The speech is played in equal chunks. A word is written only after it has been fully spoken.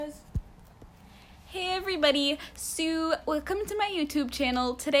Hey everybody, so welcome to my YouTube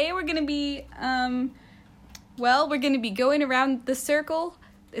channel. Today we're gonna be, going around the circle.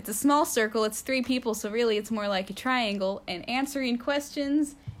 It's a small circle, it's 3 people, so really it's more like a triangle, and answering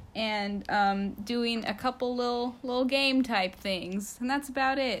questions and doing a couple little game type things, and that's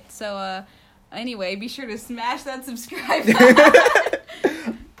about it. So anyway, be sure to smash that subscribe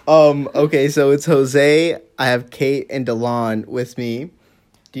button. Okay, so it's Jose, I have Kate and Delon with me.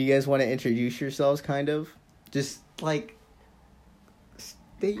 Do you guys want to introduce yourselves, kind of? Just, like,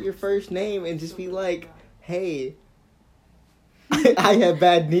 state your first name and just be like, hey, I have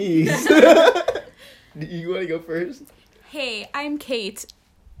bad knees. Do you want to go first? Hey, I'm Kate.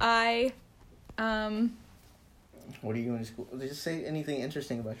 What are you going to school? Just say anything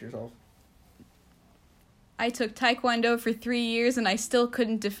interesting about yourself. I took Taekwondo for 3 years and I still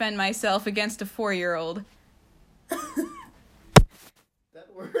couldn't defend myself against a 4-year-old. That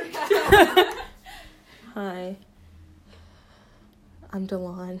worked. Hi. I'm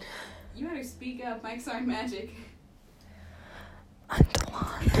Delon. You better speak up, mics aren't magic. I'm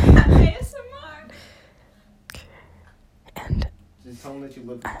Delon. ASMR. And Just tell them that you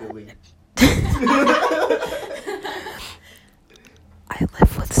live with Billy. I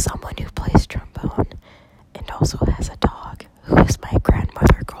live with someone who plays trombone and also has a dog who is my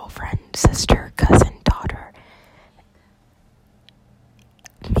grandmother, girlfriend, sister, cousin, daughter.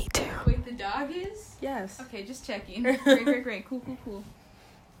 Me too. Wait, the dog is? Yes. Okay, just checking. Great. Cool.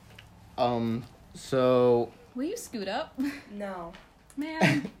 So... Will you scoot up? No.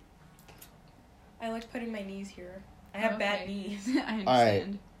 Man. I like putting my knees here. I have bad knees. I understand.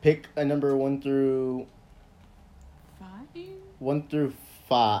 Alright, pick a number 1 through... 5? 1 through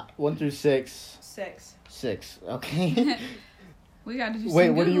 5. 1 through 6. 6. 6. Okay. We gotta do some Wait,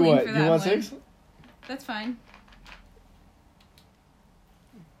 what do you Googling want? for You that want one. 6? That's fine.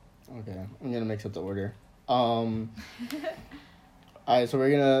 Okay, I'm gonna mix up the order. Alright, so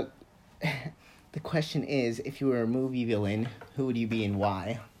we're gonna... The question is, if you were a movie villain, who would you be and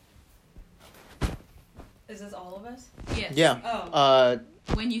why? Is this all of us? Yes. Yeah. Oh.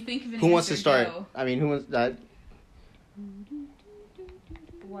 When you think of an Who wants to answer, start? go. I mean, who wants that?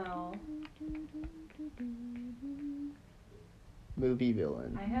 Well, Movie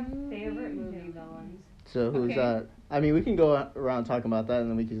villain. I have favorite movie villains. So who's Okay. that? I mean, we can go around talking about that, and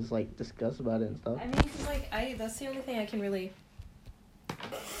then we can just, like, discuss about it and stuff. I mean, 'cause, like, that's the only thing I can really...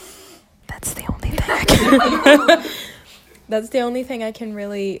 That's the only thing I can... That's the only thing I can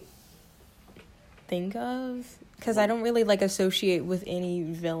really think of. Because I don't really, like, associate with any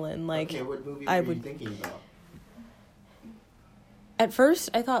villain. Like, Okay, what movie I were you would- thinking about? At first,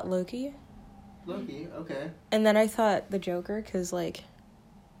 I thought Loki. Loki, okay. And then I thought the Joker, because, like...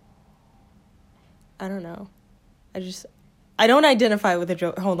 I don't know. I don't identify with the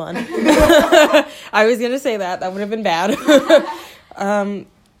Joker. Hold on. I was going to say that. That would have been bad. I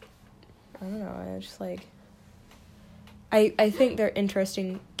don't know. I just, like... I think they're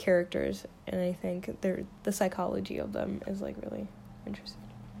interesting characters, and I think the psychology of them is, like, really interesting.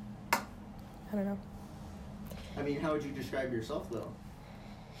 I don't know. I mean, how would you describe yourself, though?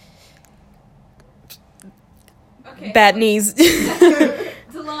 Okay. Bad knees.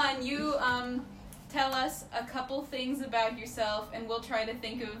 Delon, you tell us a couple things about yourself, and we'll try to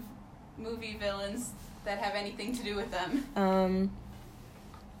think of movie villains that have anything to do with them.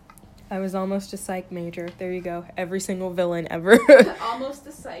 I was almost a psych major. There you go. Every single villain ever. Almost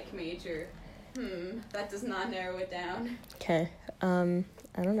a psych major. That does not narrow it down. Okay. I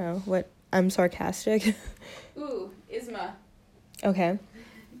don't know. What? I'm sarcastic. Ooh, Isma. Okay.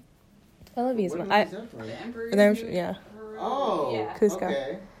 I love Yzma. The Emperor's There- New yeah. Oh, Yeah, Kuzco.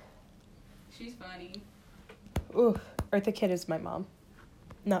 okay. she's funny. Ooh, Eartha Kitt is my mom.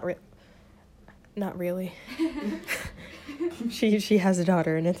 Not really. She has a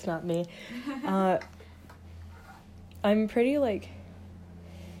daughter, and it's not me. I'm pretty, like...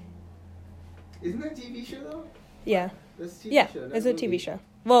 Isn't that a TV show, though? Yeah. That's a TV Yeah, show, not it's a movie. TV show.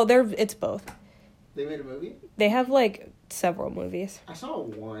 Well, it's both. They made a movie? They have, like, several movies. I saw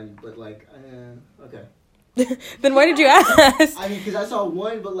one, but, like, okay. Then why did you ask? I mean, because I saw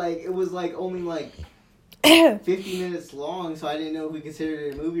one, but, like, it was, like, only, like, 50 minutes long, so I didn't know if we considered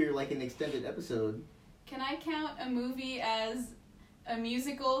it a movie or, like, an extended episode. Can I count a movie as a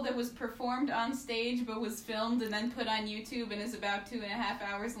musical that was performed on stage but was filmed and then put on YouTube and is about 2.5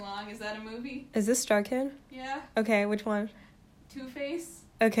 hours long? Is that a movie? Is this Star Kid? Yeah. Okay, which one? Two-Face?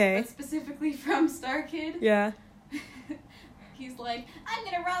 Okay. But specifically from Star Kid? Yeah. He's like, I'm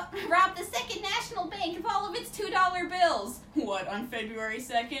gonna rob the Second National Bank of all of its $2 bills. What, on February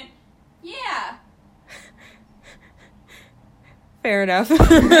 2nd? Yeah. Fair enough.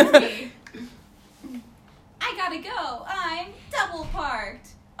 Okay. go. I'm double parked.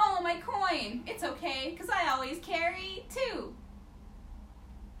 Oh, my coin. It's okay, because I always carry 2.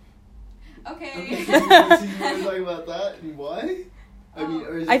 Okay. Okay, so you want to talk about that and why? I mean,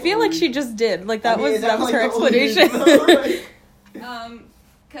 or is it I feel like only- she just did. Like, that I mean, was is that her like the only explanation. reason, though? Like-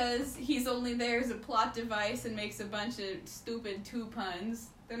 Because he's only there as a plot device and makes a bunch of stupid 2 puns.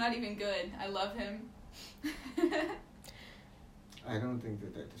 They're not even good. I love him. I don't think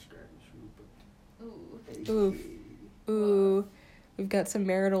that describes you, but... Ooh. Ooh, we've got some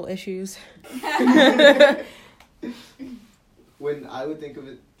marital issues. When I would think of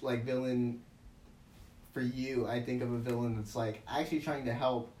it like villain for you, I think of a villain that's like actually trying to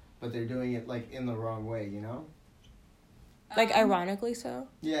help, but they're doing it like in the wrong way, you know? Like, ironically so.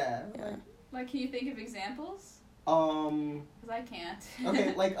 Yeah. Yeah. Like, can you think of examples? Like, Because I can't.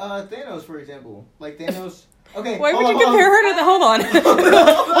 okay, like Thanos, for example. Like Thanos. Okay. Why would hold you on, compare her to the... Hold on.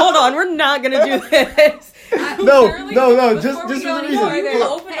 Hold on, we're not gonna do this. No, just Before we for go the any reason. farther,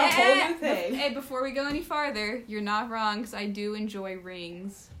 Look. Open a whole new thing. Hey, before we go any farther, you're not wrong, because I do enjoy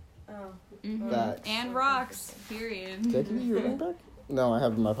rings. Oh. Mhm. Facts. And rocks, period. Did I give you your ring back? No, I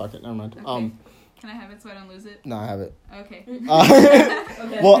have it in my pocket. Never mind. Okay. Can I have it so I don't lose it? No, I have it. Okay.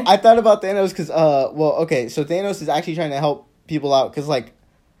 Okay. Well, I thought about Thanos because, okay, so Thanos is actually trying to help people out because, like,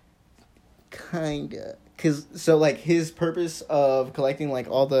 kinda. Because, so, like, his purpose of collecting, like,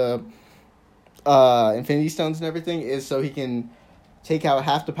 all the Infinity Stones and everything is so he can take out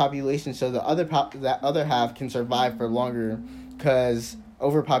half the population so the that other half can survive for longer because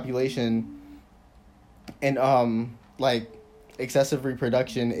overpopulation and, like, excessive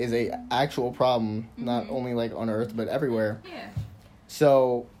reproduction is a actual problem, not only, like, on Earth, but everywhere. Yeah.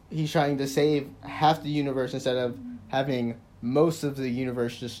 So he's trying to save half the universe instead of having most of the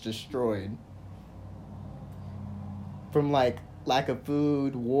universe just destroyed. From, like, lack of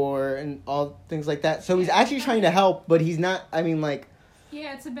food, war, and all things like that. So he's actually trying to help, but he's not, I mean, like...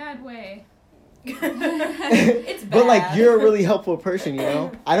 Yeah, it's a bad way. It's bad. But, like, you're a really helpful person, you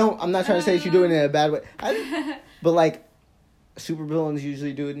know? I'm not trying to say that you're doing it in a bad way. But, like, supervillains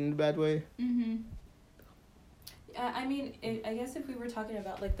usually do it in a bad way. Mm-hmm. I mean, I guess if we were talking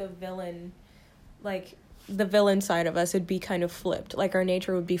about, like, the villain side of us, it'd be kind of flipped. Like, our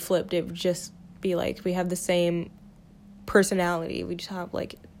nature would be flipped. It would just be, like, we have the same personality. We just have,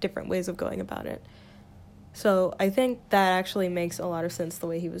 like, different ways of going about it. So I think that actually makes a lot of sense the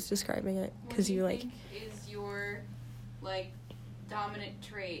way he was describing it. Because What do you, like... think is your, like, dominant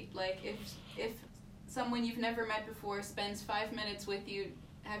trait? Like, if someone you've never met before spends 5 minutes with you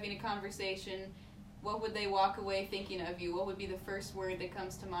having a conversation, what would they walk away thinking of you? What would be the first word that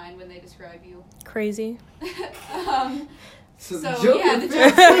comes to mind when they describe you? Crazy. So yeah, the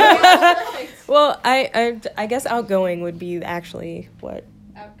Joker joke perfect. Well, I guess outgoing would be actually what...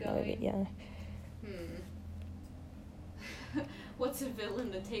 Outgoing. Yeah. What's a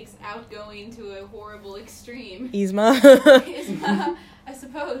villain that takes outgoing to a horrible extreme? Yzma. I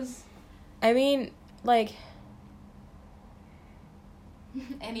suppose. I mean, like...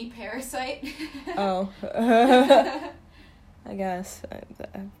 Any parasite? Oh. I guess.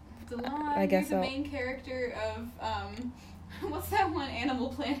 Delon, I guess you're the so. main character of, what's that one Animal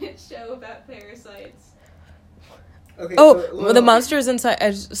Planet show about parasites? Okay, Oh, the monsters inside...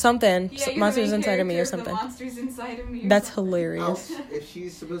 something. Yeah, you're Monsters the main inside of me or character something. The monsters inside of me. Or That's something. hilarious. If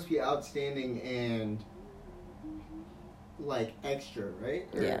she's supposed to be outstanding and like extra, right?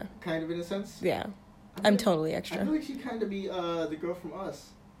 Or Yeah. kind of in a sense. Yeah. I I'm feel- totally I extra. feel like she'd kind of be the girl from Us.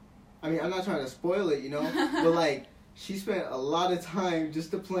 I mean, I'm not trying to spoil it, you know, but like she spent a lot of time just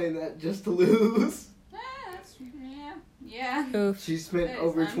to play that just to lose. Yeah. Oof. She spent That is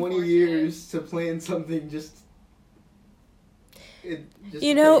over 20 unfortunate. years to plan something just You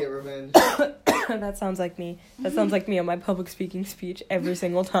to know- get revenge. That sounds like me. That sounds like me on my public speaking speech every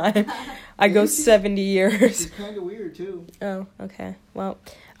single time. I go 70 years. She's kind of weird too. Oh, okay. Well,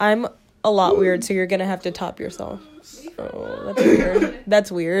 I'm a lot weird, so you're gonna have to top yourself. Oh, that's weird.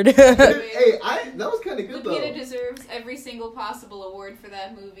 That's weird. Hey, that was kind of good Lupita though. deserves every single possible award for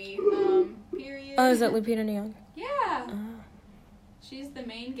that movie. Period. Oh, is that Lupita Nyong'o? Yeah. Oh, She's the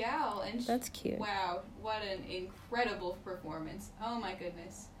main gal, and that's cute. wow, what an incredible performance! Oh my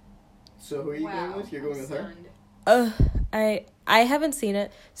goodness! So who are you Wow, going with? You're going I'm with her? stunned. I haven't seen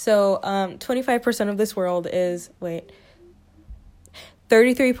it. So, 25% of this world is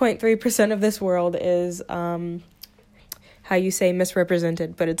 33.3% of this world is how you say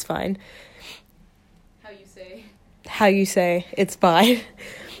misrepresented, but it's fine. How you say it's fine.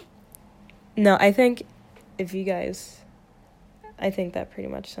 No, I think I think that pretty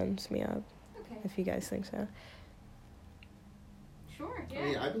much sums me up. Okay. If you guys think so. Sure. I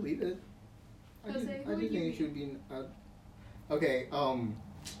mean, Yeah. I believe it. Jose, I who are just you? think it should be. Okay.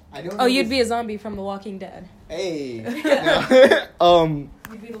 I don't. Oh, you'd be a zombie from The Walking Dead. Hey. No.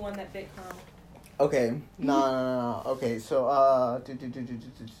 You'd be the one that bit Carl. Okay. No. Okay. So I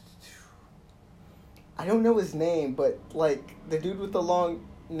don't know his name, but like the dude with the long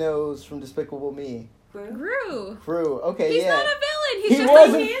nose from Despicable Me. Gru. Gru. Okay. He's yeah. not a villain. He's He just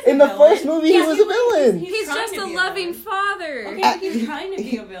wasn't like, he is a in the villain. first movie. Yeah, he was he a villain. he's trying just to a be a loving villain. father. Okay, but he's trying to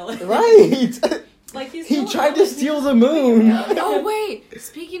be a villain. Right. Like he's He still a tried to villain. steal the moon. Oh wait,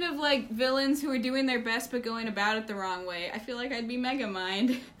 speaking of like villains who are doing their best but going about it the wrong way, I feel like I'd be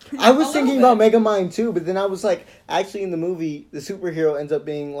Megamind. I was A thinking little about Megamind too, but then I was like, actually, in the movie, the superhero ends up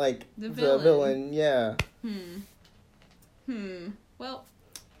being like The the villain. Yeah, Well,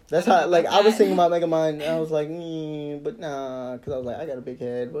 that's I don't how. know Like, about I was that. thinking about Megamind, and I was like, but nah, because I was like, I got a big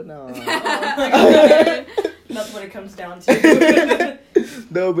head, but nah. That's what it comes down to.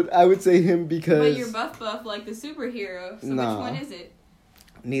 No, but I would say him but because you're buff like the superhero. So Nah. which one is it?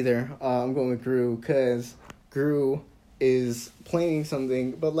 neither. I'm going with Gru because Gru is planning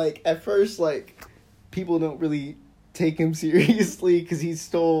something, but like at first, like people don't really take him seriously because he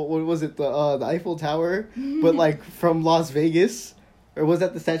stole what was it, the Eiffel Tower, but like from Las Vegas, or was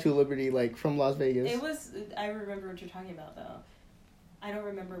that the Statue of Liberty, like from Las Vegas? It was. I remember what you're talking about, though. I don't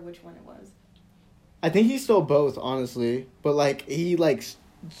remember which one it was. I think he stole both, honestly, but like he like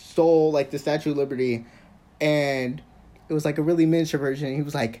stole like the Statue of Liberty, and it was like a really miniature version. He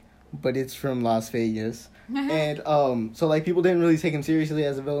was like, but it's from Las Vegas. And so like people didn't really take him seriously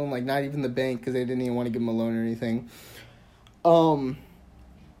as a villain, like not even the bank, because they didn't even want to give him a loan or anything. Are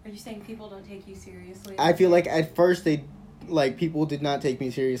you saying people don't take you seriously? I feel like at first people did not take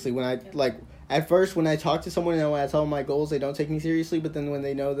me seriously when at first when I talk to someone and when I tell them my goals, they don't take me seriously. But then when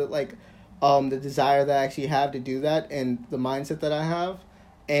they know that like the desire that I actually have to do that, and the mindset that I have,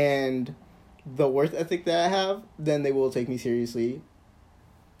 and the worth ethic that I have, then they will take me seriously.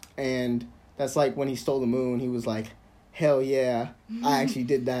 And that's like when he stole the moon, he was like, hell yeah, I actually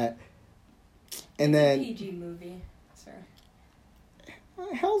did that. And It's a then PG movie, sir.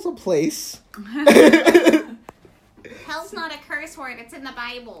 hell's a place. Hell's not a curse word. It's in the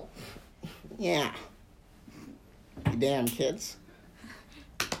Bible. Yeah. You damn kids.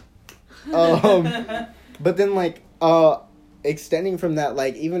 But then like extending from that,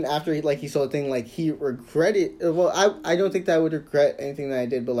 like even after he saw the thing, like he regretted. Well, I don't think that I would regret anything that I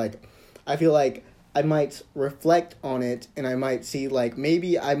did, but like I feel like I might reflect on it and I might see like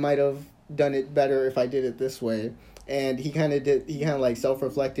maybe I might have done it better if I did it this way. And he kind of like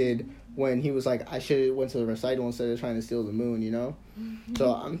self-reflected when he was like, I should have went to the recital instead of trying to steal the moon, you know?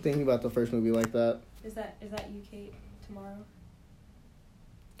 So I'm thinking about the first movie like that. Is that you, Kate? Tomorrow?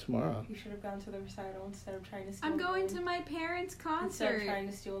 Tomorrow. You should have gone to the recital instead of trying to steal I'm the going moon. to my parents' Instead of concert. trying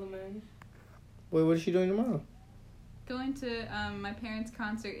to steal the moon. Wait, what is she doing tomorrow? Going to my parents'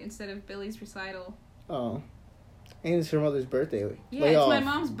 concert instead of Billy's recital. Oh. And it's her mother's birthday. Yeah, Lay it's off. my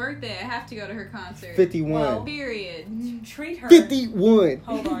mom's birthday. I have to go to her concert. 51. Well, Period. Treat her. 51.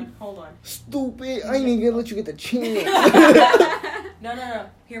 Hold on. Stupid. I ain't even gonna let you get the chance. No.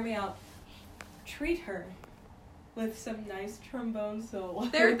 Hear me out. Treat her with some nice trombone solo.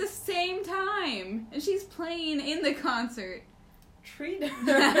 They're at the same time, and she's playing in the concert. Treat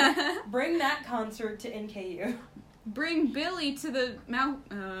her. Bring that concert to NKU. Bring Billy to the Mount.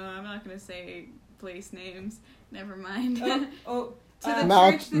 I'm not gonna say place names. Never mind. To the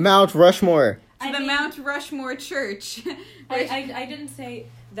Mount church. Mount Rushmore. To the Mount Rushmore Church. I didn't say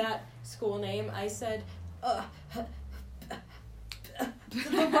that school name. I said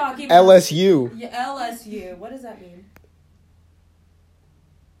the Rocky LSU. Yeah, LSU. What does that mean?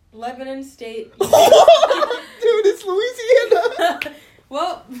 Lebanon State. Dude, it's Louisiana.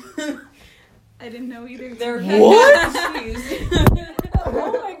 Well, I didn't know either. they're What? confused.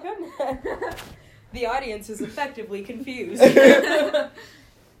 Oh my goodness. The audience is effectively confused.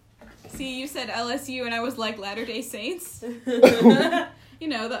 See, you said LSU, and I was like Latter-day Saints. You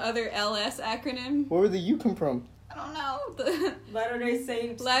know, the other LS acronym. Where did the U come from? I don't know. The Latter-day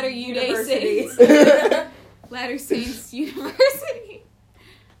Saints. Latter-day University. Saints. Latter Saints University.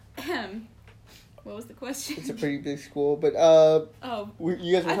 What was the question? It's a pretty big school, but Oh,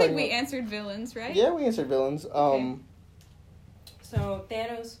 you guys were I talking think we about- answered villains, right? Yeah, we answered villains. Okay. So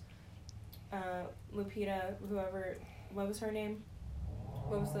Thanos, Lupita, whoever, what was her name?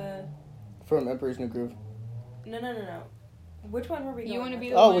 What was the? From Emperor's New Groove. No. Which one were we going You want to with? be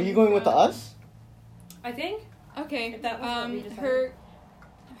the Oh, one were you going with the from- us? I think. Okay. If that was what we decided.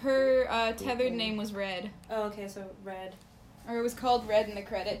 Her tethered name was Red, Oh, okay, so Red. or it was called Red in the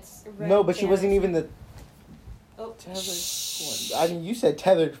credits. Red No, but she Thanos. wasn't even the. Oh, Tethered. I mean, you said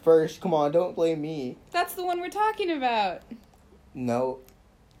tethered first. Come on, don't blame me. That's the one we're talking about. No.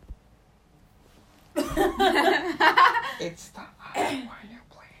 It's the other one you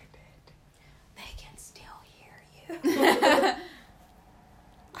played it. They can still hear you.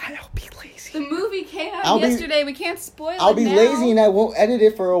 I'll be lazy. The movie came out yesterday. We can't spoil it I'll be now. lazy and I won't edit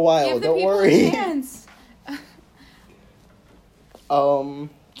it for a while. Give the Don't people worry. a chance.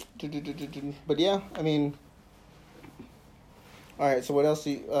 But yeah, I mean. All right. So what else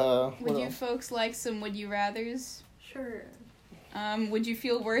do you? Would you folks like some would you rather's? Sure. Would you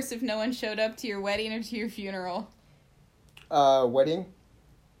feel worse if no one showed up to your wedding or to your funeral? Wedding.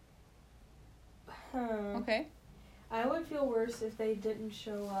 Okay. I would feel worse if they didn't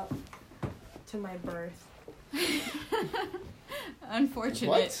show up to my birth. Unfortunate.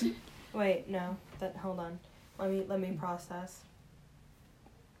 What? Wait, no. Hold on. Let me process.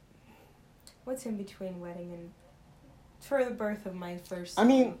 What's in between wedding and for the birth of my first son? I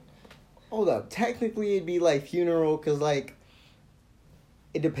mean, hold up. Technically, it'd be like funeral, cause like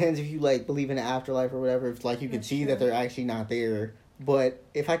it depends if you like believe in the afterlife or whatever. If like you can That's see true. that they're actually not there. But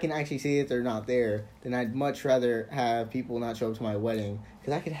if I can actually see that they're not there, then I'd much rather have people not show up to my wedding,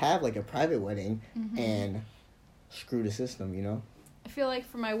 because I could have like a private wedding and screw the system, you know? I feel like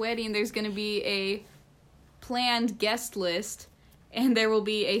for my wedding, there's going to be a planned guest list, and there will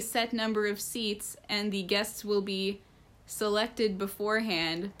be a set number of seats, and the guests will be selected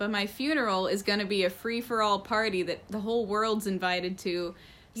beforehand. But my funeral is going to be a free-for-all party that the whole world's invited to.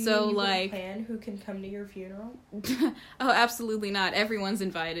 You So, mean you like... wouldn't plan who can come to your funeral? Oh, absolutely not. Everyone's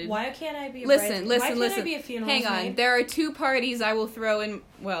invited. Why can't I be a Listen. Why can't I be a funeral Hang on. maid? There are 2 parties I will throw in,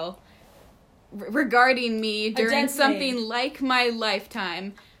 well, regarding me during something like my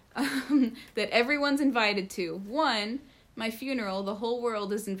lifetime that everyone's invited to. 1, my funeral, the whole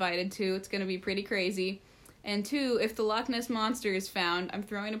world is invited to. It's going to be pretty crazy. And 2, if the Loch Ness Monster is found, I'm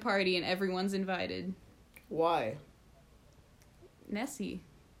throwing a party and everyone's invited. Why? Nessie.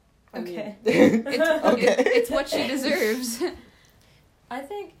 Okay. It's what she deserves. I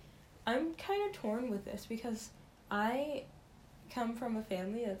think I'm kind of torn with this because I come from a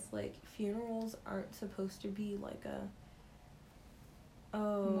family that's like funerals aren't supposed to be like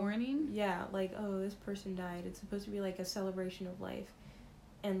Mourning? Yeah, like, oh, this person died. It's supposed to be like a celebration of life.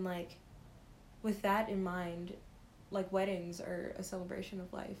 And like with that in mind, like weddings are a celebration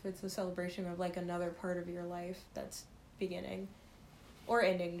of life. It's a celebration of like another part of your life that's beginning or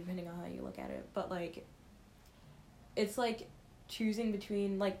ending depending on how you look at it. But like it's like choosing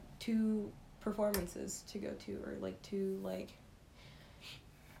between like 2 performances to go to, or like 2 like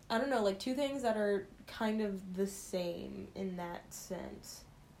I don't know, like 2 things that are kind of the same in that sense.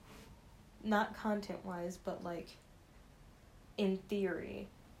 Not content-wise, but like in theory,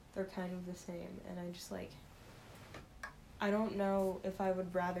 they're kind of the same. And I just like, I don't know if I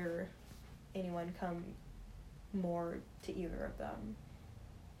would rather anyone come more to either of them.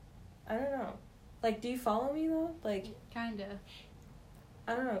 I don't know. Like, do you follow me though? Like, Kinda.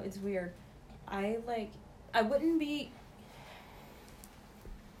 I don't know, it's weird. I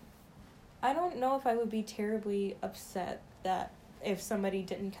don't know if I would be terribly upset that if somebody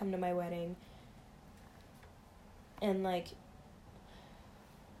didn't come to my wedding and like,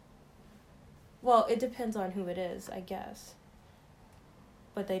 well, it depends on who it is, I guess.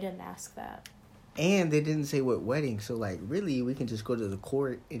 But they didn't ask that. And they didn't say what wedding, so like really we can just go to the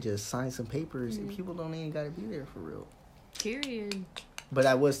court and just sign some papers and people don't even gotta be there for real. Period. But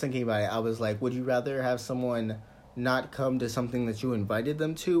I was thinking about it. I was like, would you rather have someone not come to something that you invited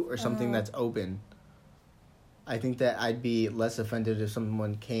them to or something that's open? I think that I'd be less offended if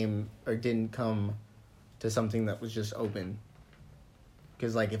someone came or didn't come to something that was just open.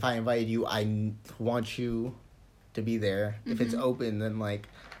 Because, like, if I invited you, I want you to be there. If it's open, then, like,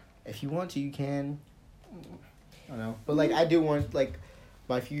 if you want to, you can. I don't know. But, like, I do want, like,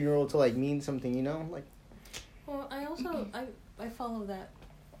 my funeral to, like, mean something, you know? Like. Well, I also, I follow that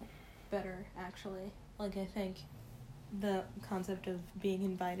better, actually. Like, I think the concept of being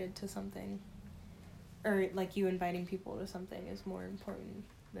invited to something, or, like, you inviting people to something is more important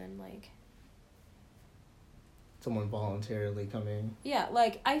than, like... Someone voluntarily coming. Yeah,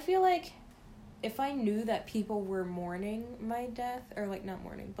 like, I feel like if I knew that people were mourning my death, or, like, not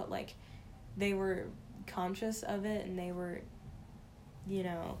mourning, but, like, they were conscious of it, and they were, you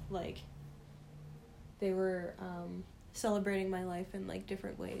know, like, they were, celebrating my life in, like,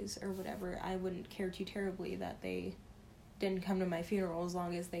 different ways, or whatever, I wouldn't care too terribly that they didn't come to my funeral, as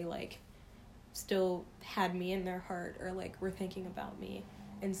long as they, like, still had me in their heart, or, like, were thinking about me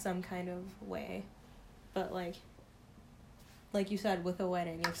in some kind of way. But, like you said, with a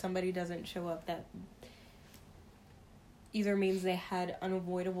wedding, if somebody doesn't show up, that either means they had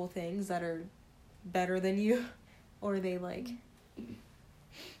unavoidable things that are better than you, or they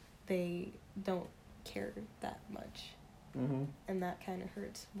don't care that much. Mm-hmm. And that kind of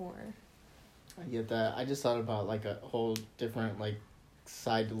hurts more. I get that. I just thought about like a whole different like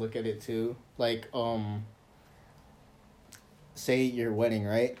side to look at it too. Like say your wedding,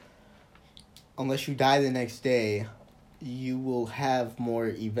 right? Unless you die the next day, you will have more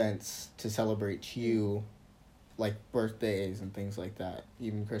events to celebrate you, like birthdays and things like that,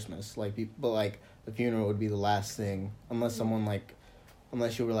 even Christmas. Like but like the funeral would be the last thing, unless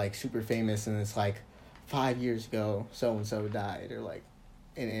unless you were like super famous and it's like 5 years ago so and so died, or like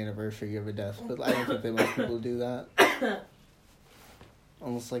an anniversary of a death. But I don't think that most people do that.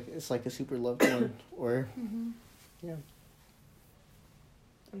 Almost like it's like a super loved one, or yeah.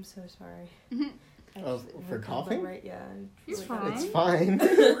 I'm so sorry. Oh, for coughing? Right, yeah. It's fine. It's fine.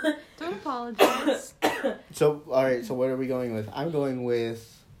 Don't apologize. So, alright, so what are we going with? I'm going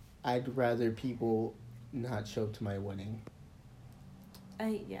with, I'd rather people not show up to my wedding.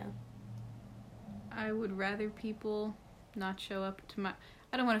 Yeah. I would rather people not show up to my...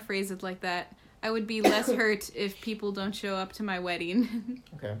 I don't want to phrase it like that. I would be less hurt if people don't show up to my wedding.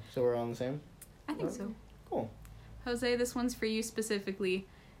 Okay, so we're all the same? I think so. Cool. Jose, this one's for you specifically.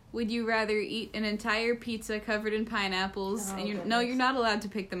 Would you rather eat an entire pizza covered in pineapples, and you're not allowed to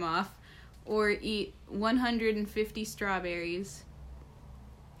pick them off, or eat 150 strawberries?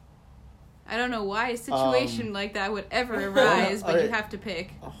 I don't know why a situation like that would ever arise, but you have to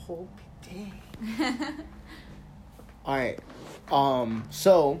pick. A whole day. Alright,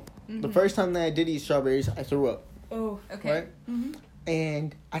 so, the first time that I did eat strawberries, I threw up. Oh, okay. Right? Mm-hmm.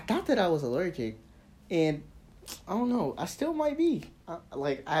 And I thought that I was allergic, and I don't know, I still might be.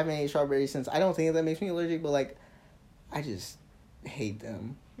 Like, I haven't ate strawberries since. I don't think that makes me allergic, but, like, I just hate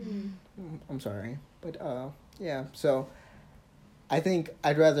them. I'm sorry. But, yeah, so I think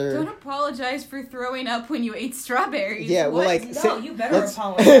I'd rather... Don't apologize for throwing up when you ate strawberries. Yeah, well, What? like... No, you better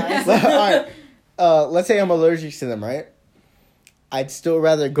apologize. Alright, let's say I'm allergic to them, right? I'd still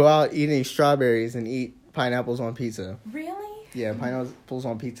rather go out eating strawberries than eat pineapples on pizza. Really? Yeah, pineapples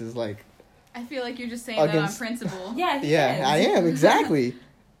on pizza is like... I feel like you're just saying that on principle. Yeah, I am, exactly.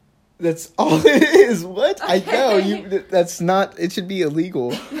 That's all it is. What? Okay. I know, that's not... It should be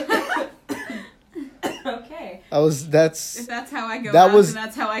illegal. Okay. If that's how I go that out, was, then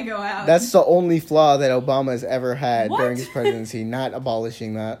that's how I go out. That's the only flaw that Obama has ever had What? during his presidency, not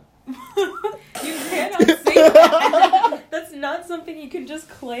abolishing that. You cannot say that. That's not something you can just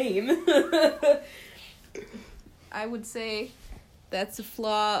claim. I would say that's a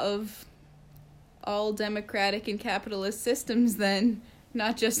flaw of all democratic and capitalist systems then,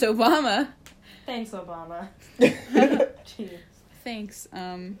 not just Obama. Thanks, Obama. Jeez. Thanks.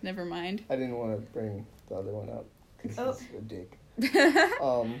 Never mind. I didn't want to bring the other one up because he's a dick.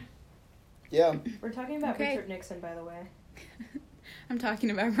 Yeah. We're talking about Okay. Richard Nixon, by the way. I'm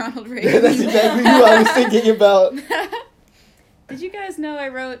talking about Ronald Reagan. That's exactly who I was thinking about. Did you guys know I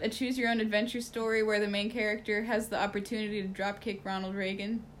wrote a choose-your-own-adventure story where the main character has the opportunity to dropkick Ronald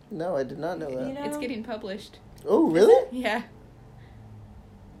Reagan? No, I did not know that. You know, It's getting published. Oh, really? Yeah.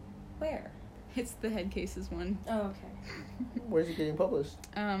 where? It's the Head Cases one. Oh, okay. Where's it getting published?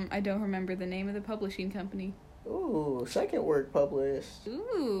 I don't remember the name of the publishing company. Ooh, second work published.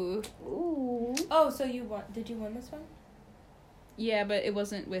 Ooh. Ooh. Oh, so did you win this one? Yeah, but it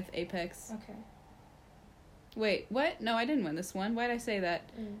wasn't with Apex. Okay. Wait, what? No, I didn't win this one. Why'd I say that?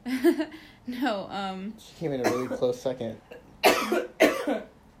 Mm. No, She came in a really close second. I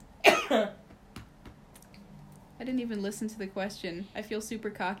didn't even listen to the question. I feel super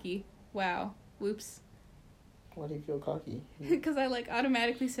cocky. Wow. Whoops. Why do you feel cocky? Because I,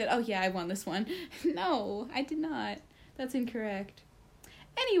 automatically said, oh, yeah, I won this one. No, I did not. That's incorrect.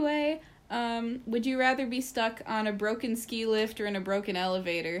 Anyway, would you rather be stuck on a broken ski lift or in a broken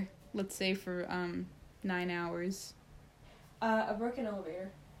elevator? Let's say for, 9 hours. A broken elevator.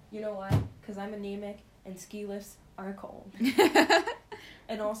 You know why? Because I'm anemic and ski lifts are cold.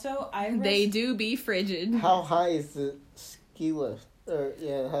 And also, They do be frigid. How high is the ski lift? Or,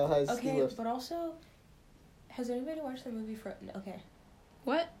 yeah, how high is the ski Okay, lift? but also, has anybody watched the movie Okay.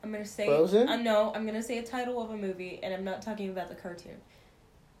 What? I'm gonna say... Frozen? No, I'm gonna say a title of a movie, and I'm not talking about the cartoon.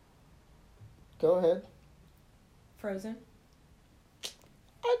 Go ahead. Frozen?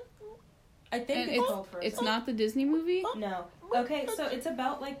 I think And it's called Frozen. It's not the Disney movie? No. Okay, so it's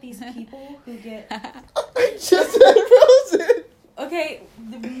about, these people who get... I just said Frozen! Okay,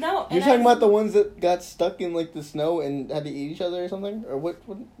 no. You're talking about the ones that got stuck in, the snow and had to eat each other or something? Or which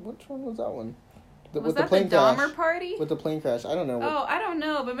one was that one? Was with that the plane the crash. Dahmer party? With the plane crash. I don't know. Oh, I don't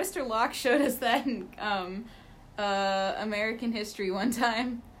know, but Mr. Locke showed us that in, American History one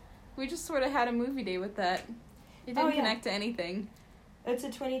time. We just sort of had a movie day with that. It didn't connect to anything. It's a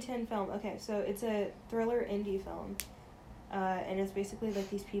 2010 film. Okay, so it's a thriller indie film. And it's basically like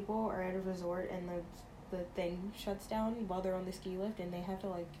these people are at a resort and the thing shuts down while they're on the ski lift and they have to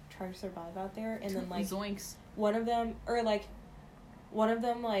like try to survive out there, and then like zoinks. One of them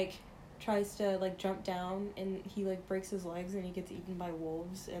like tries to like jump down and he like breaks his legs and he gets eaten by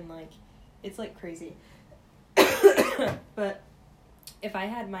wolves, and like it's like crazy. But if I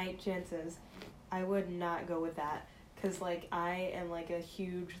had my chances, I would not go with that, because like I am like a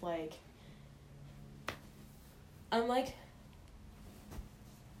huge like I'm like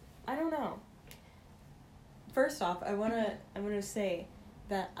I don't know. First off, I wanna say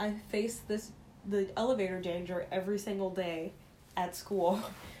that I face the elevator danger every single day at school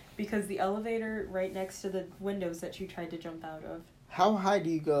because the elevator right next to the windows that you tried to jump out of. How high do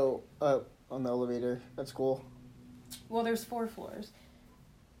you go up on the elevator at school? Well, there's 4 floors.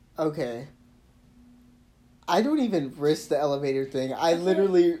 Okay. I don't even risk the elevator thing. I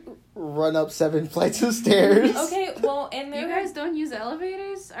literally run up 7 flights of stairs. Okay, well, and you guys don't use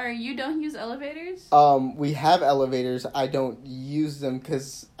elevators? Or you don't use elevators? We have elevators. I don't use them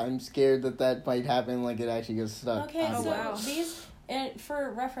because I'm scared that might happen, like it actually gets stuck. Okay, Oh, so wow. these, and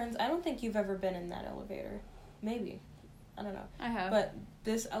for reference, I don't think you've ever been in that elevator. Maybe. I don't know. I have. But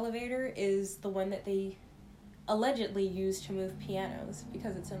this elevator is the one that they allegedly use to move pianos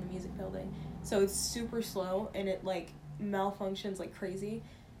because it's in the music building. So it's super slow and it like malfunctions like crazy,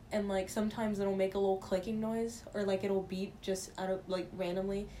 and like sometimes it'll make a little clicking noise or like it'll beep just out of like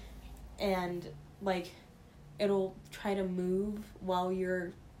randomly, and like it'll try to move while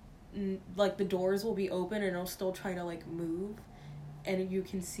you're like the doors will be open and it'll still try to like move, and you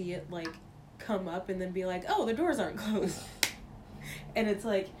can see it like come up and then be like, oh, the doors aren't closed. And it's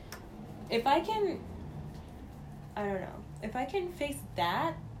like, if I can face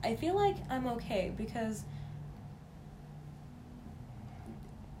that, I feel like I'm okay, because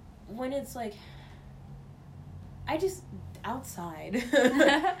when it's like, I just, outside,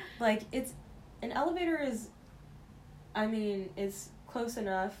 like, it's, an elevator is, I mean, it's close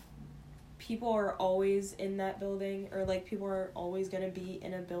enough, people are always in that building, or, like, people are always gonna be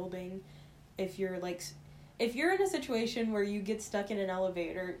in a building. If you're in a situation where you get stuck in an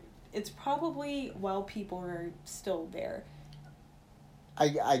elevator, it's probably while people are still there.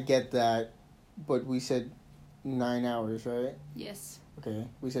 I get that, but we said 9 hours, right? Yes. Okay,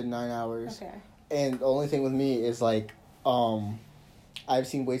 we said 9 hours. Okay. And the only thing with me is like, I've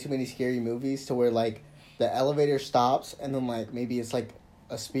seen way too many scary movies to where like the elevator stops and then like maybe it's like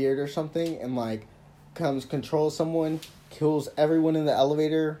a spirit or something and like comes controls someone, kills everyone in the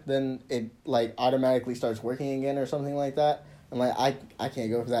elevator, then it like automatically starts working again or something like that. And like I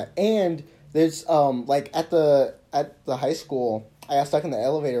can't go for that. And there's like at the high school, I got stuck in the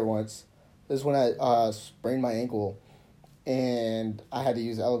elevator once. This is when I sprained my ankle, and I had to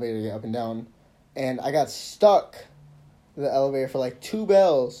use the elevator to get up and down, and I got stuck in the elevator for like 2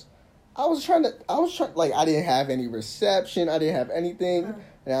 bells. I was trying like I didn't have any reception, I didn't have anything,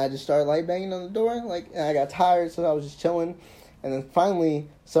 and I just started like banging on the door, like, and I got tired, so I was just chilling, and then finally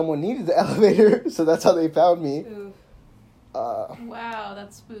someone needed the elevator, so that's how they found me. Ooh. Wow,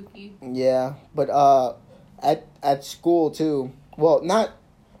 that's spooky. Yeah, but at school too. Well, not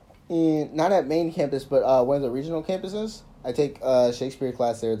at main campus, but one of the regional campuses. I take a Shakespeare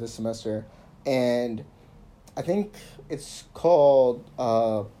class there this semester, and I think it's called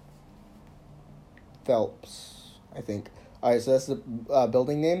Phelps, I think. All right, so that's the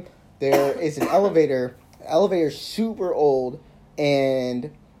building name. There is an elevator. Elevator's super old,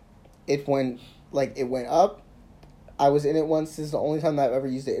 and it went up. I was in it once. This is the only time that I've ever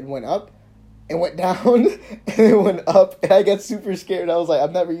used it. It went up, and went down, and it went up, and I got super scared. I was like,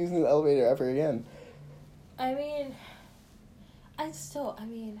 I'm never using the elevator ever again. I mean,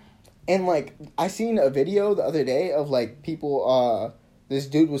 And, like, I seen a video the other day of, like, people, this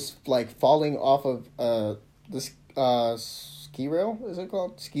dude was, like, falling off of, this, ski rail, is it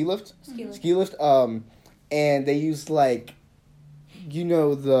called? Ski lift? Ski lift, and they used, like, you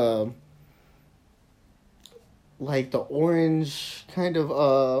know, the orange kind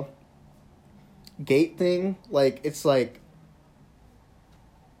of, gate thing, like, it's like,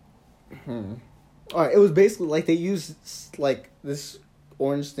 Alright, it was basically, like, they used, like, this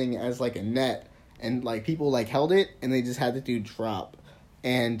orange thing as, like, a net, and, like, people, like, held it, and they just had the dude drop,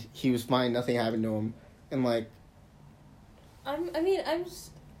 and he was fine, nothing happened to him, and, like...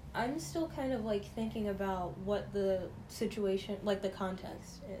 I'm still kind of, like, thinking about what the situation, like, the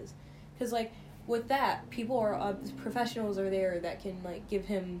context is, because, like, with that, people are professionals are there that can like give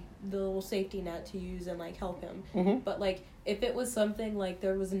him the little safety net to use and like help him. Mm-hmm. But like if it was something like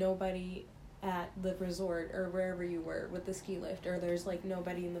there was nobody at the resort or wherever you were with the ski lift, or there's like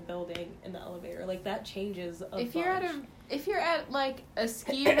nobody in the building in the elevator, like that changes a If bunch. you're at like a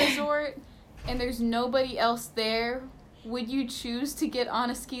ski resort and there's nobody else there, would you choose to get on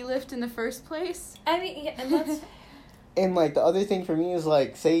a ski lift in the first place? I mean, yeah, and that's And, like, the other thing for me is,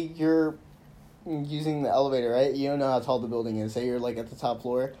 like, say you're using the elevator, right? You don't know how tall the building is. Say you're, like, at the top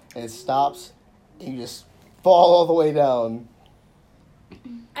floor, and it stops, and you just fall all the way down.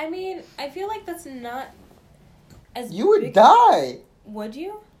 I mean, I feel like that's not as You would big- die! Would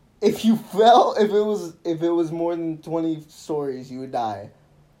you? If you fell, if it was more than 20 stories, you would die.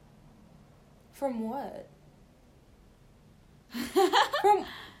 From what?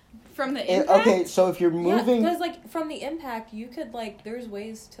 From the And, impact? okay, so if you're moving... Yeah, because like from the impact, you could like there's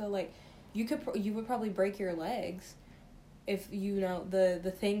ways to like you would probably break your legs if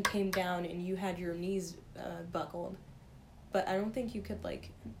the thing came down and you had your knees buckled. But I don't think you could like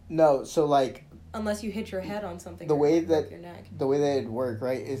No, so, like, unless you hit your head on something. The or, way like, break that- your neck. the way that it'd work,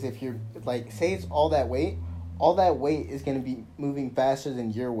 right, is if you're, like, say it's all that weight is going to be moving faster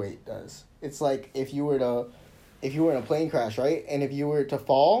than your weight does. It's like if you were in a plane crash, right, and if you were to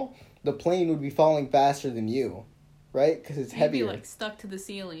fall, the plane would be falling faster than you, right, because it's heavier. You'd be like stuck to the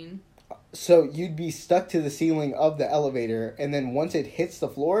ceiling. So you'd be stuck to the ceiling of the elevator, and then once it hits the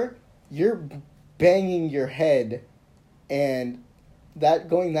floor, you're banging your head, and that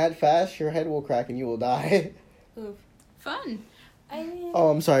going that fast, your head will crack and you will die. Oof. Fun. I mean, Oh,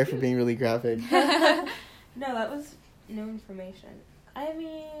 I'm sorry for being really graphic. no, that was new information. I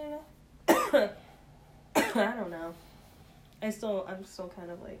mean, I don't know. I'm still kind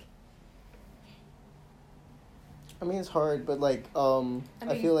of like. I mean, it's hard, but, like, I mean-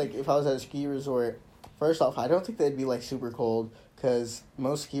 feel like if I was at a ski resort, first off, I don't think they'd be, like, super cold, because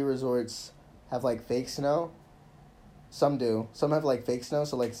most ski resorts have, like, fake snow. Some do. Some have, like, fake snow,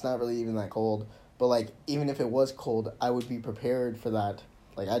 so, like, it's not really even that cold. But, like, even if it was cold, I would be prepared for that.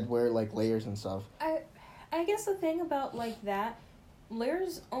 Like, I'd wear, like, layers and stuff. I guess the thing about like that,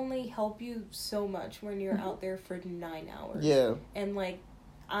 layers only help you so much when you're out there for 9 hours. Yeah. And like,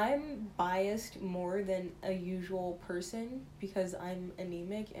 I'm biased more than a usual person because I'm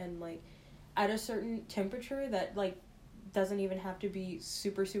anemic, and like, at a certain temperature that like doesn't even have to be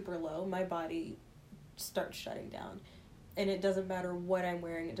super super low, my body starts shutting down, and it doesn't matter what I'm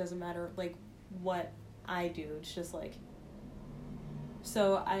wearing. It doesn't matter like what I do. It's just like.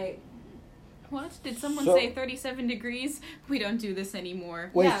 So What? Did someone So- say 37 degrees? We don't do this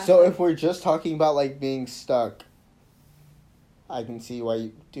anymore. Wait, Yeah. so if we're just talking about, like, being stuck, I can see why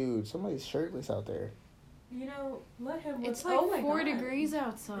you... Dude, somebody's shirtless out there. Let him. It's like 4 degrees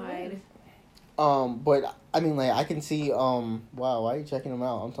outside. But, I mean, like, I can see, wow, why are you checking him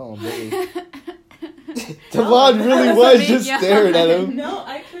out? I'm telling him, baby. Devon really That was a was big just yawn. staring at him. No,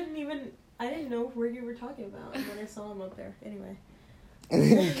 I couldn't even. I didn't know where you were talking about when I saw him up there. Anyway. And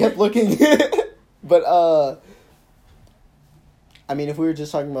then he kept looking. But, I mean, if we were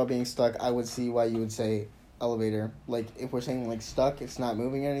just talking about being stuck, I would see why you would say elevator. Like, if we're saying, like, stuck, it's not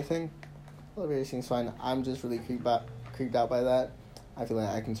moving or anything, elevator seems fine. I'm just really creeped out by that. I feel like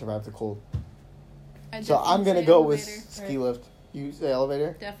I can survive the cold. I'd So I'm definitely gonna say go with elevator. ski lift. You say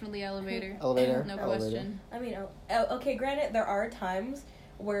elevator? Definitely elevator. Elevator. No elevator. question. I mean, okay, granted, there are times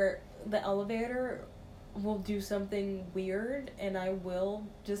where the elevator will do something weird, and I will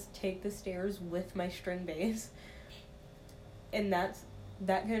just take the stairs with my string base. And that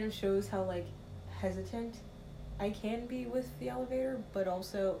kind of shows how, like, hesitant I can be with the elevator, but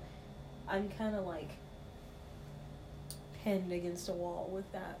also I'm kind of, like, pinned against a wall with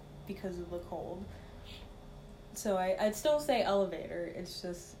that because of the cold. So I'd still say elevator. It's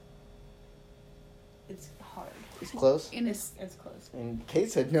just... It's hard. It's close. It's close. And Kate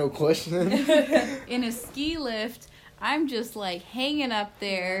said no question. In a ski lift, I'm just like hanging up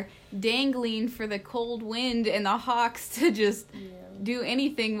there, dangling for the cold wind and the hawks to just do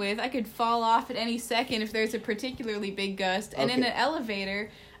anything with. I could fall off at any second if there's a particularly big gust. And in Okay. an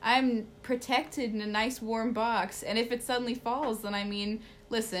elevator, I'm protected in a nice warm box. And if it suddenly falls, then I mean,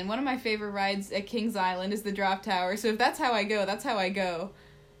 listen, one of my favorite rides at Kings Island is the drop tower. So if that's how I go, that's how I go.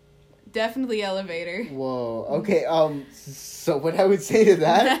 Definitely elevator. Whoa. Okay. So what I would say to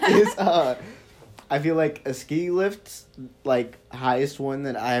that is, I feel like a ski lift, like highest one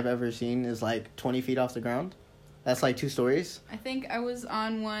that I have ever seen is like 20 feet off the ground. That's like 2 stories. I think I was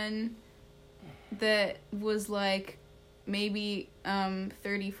on one that was like maybe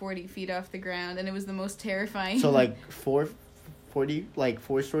 30, 40 feet off the ground, and it was the most terrifying. So like 4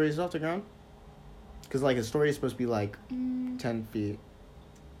 stories off the ground. Because, like, a story is supposed to be, like, 10 feet.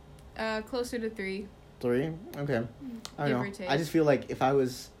 Closer to 3. 3? Okay. I Give don't or know. take. I just feel like if I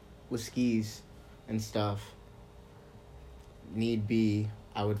was with skis and stuff, need be,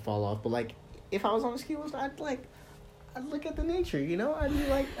 I would fall off. But, like, if I was on a ski lift, I'd look at the nature, you know? I'd be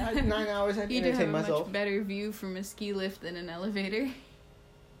like, 9 hours, I'd You do have entertain a myself. much better view from a ski lift than an elevator.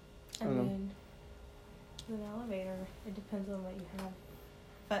 I mean, with an elevator, it depends on what you have.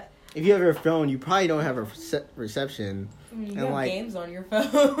 But If you have your phone, you probably don't have a reception. you And, have like- games on your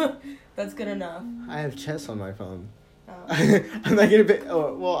phone. That's good enough. I have chess on my phone. Oh. I'm not gonna be.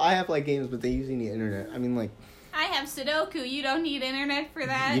 Oh, well, I have like games, but they usually need internet. I mean, like I have Sudoku. You don't need internet for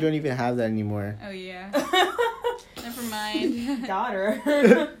that. you don't even have that anymore. Oh yeah. Never mind.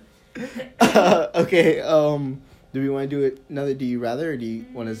 Daughter. Okay. Do we want to do it another? Do you rather, or do you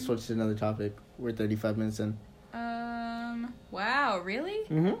want to switch to another topic? We're 35 minutes in. Wow. Really?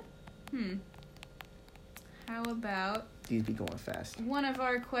 Mm-hmm. How about These be going fast. one of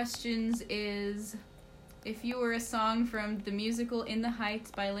our questions is, if you were a song from the musical In the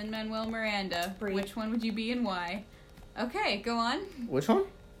Heights by Lin-Manuel Miranda, Breathe. which one would you be and why? Okay, go on. Which one?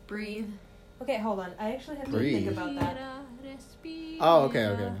 Breathe. Okay, hold on. I actually have to Breathe. think about that. Oh, okay,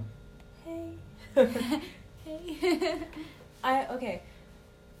 okay. Hey. Hey. Okay.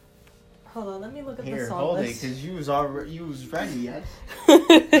 Hold on, let me look at the Here, song hold it, list. because you was ready. Yes.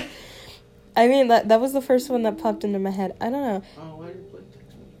 I mean, that was the first one that popped into my head. I don't know. Oh, why did you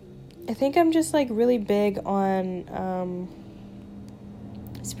text me? I think I'm just, like, really big on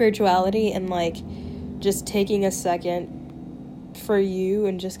spirituality and, like, just taking a second for you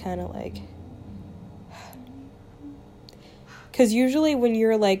and just kind of, like... Because usually when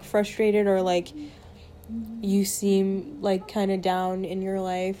you're, like, frustrated or, like, you seem, like, kind of down in your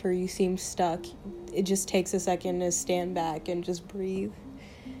life or you seem stuck, it just takes a second to stand back and just breathe.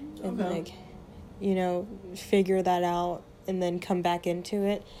 And, Okay. like, you know, figure that out and then come back into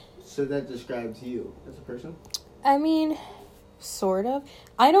it. So that describes you as a person? I mean, sort of.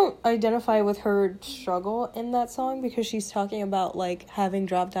 I don't identify with her struggle in that song because she's talking about, like, having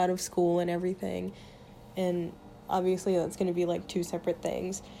dropped out of school and everything. And obviously that's going to be, like, two separate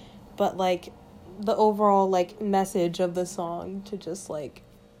things. But, like, the overall, like, message of the song to just, like,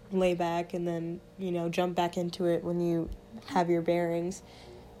 lay back and then, you know, jump back into it when you have your bearings.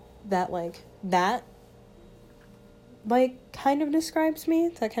 That, like, kind of describes me.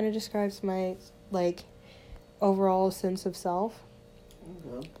 That kind of describes my, like, overall sense of self.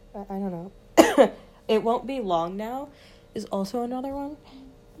 Okay. I don't know. It Won't Be Long Now is also another one.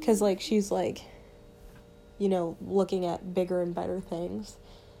 Because, like, she's, like, you know, looking at bigger and better things.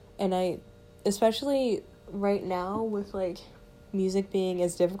 And I, especially right now with, like, music being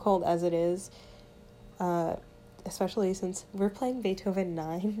as difficult as it is, especially since we're playing Beethoven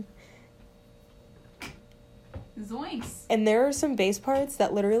 9. Zoinks. And there are some bass parts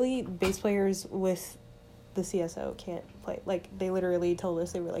that literally bass players with the CSO can't play. Like, they literally told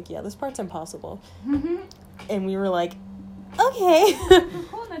us, they were like, yeah, this part's impossible. And we were like, okay.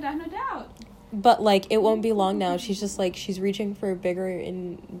 Cool, no doubt, no doubt. But, like, It Won't Be Long Now, she's just, like, she's reaching for bigger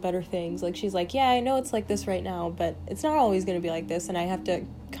and better things. Like, she's like, yeah, I know it's like this right now, but it's not always going to be like this, and I have to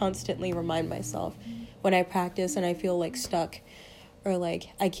constantly remind myself when I practice and I feel, like, stuck or, like,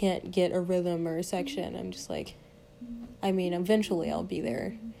 I can't get a rhythm or a section. I'm just like, I mean, eventually I'll be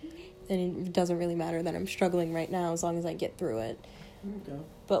there. And it doesn't really matter that I'm struggling right now as long as I get through it. Okay.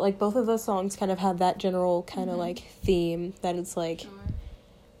 But, like, both of those songs kind of have that general kind of, like, theme that it's like, Sure.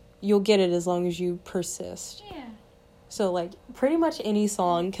 you'll get it as long as you persist. Yeah. So, like, pretty much any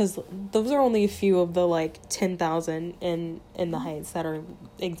song, because those are only a few of the, like, 10,000 in the Heights that are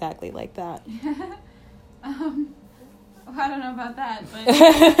exactly like that. I don't know about that,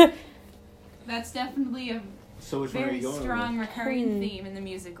 but that's definitely a So which one are very you going strong recurring Hmm. theme in the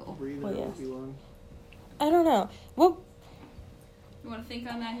musical. Breathe Well, it yes. won't be long. I don't know. Well, You want to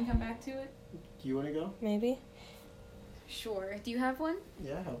think on that and come back to it? Do you want to go? maybe. Sure. Do you have one?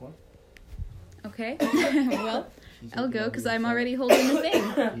 Yeah, I have one. Okay. Well, I'll go because I'm already holding the thing.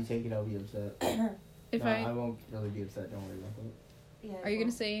 You take it, I'll be upset. If No, I won't really be upset. Don't worry about it. Yeah, Are you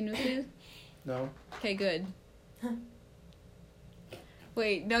gonna say Nuku? No. Okay, good.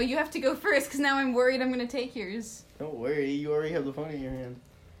 Wait, no, you have to go first because now I'm worried I'm gonna take yours. Don't worry. You already have the phone in your hand.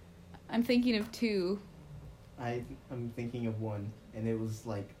 I'm thinking of two. I'm thinking of one, and it was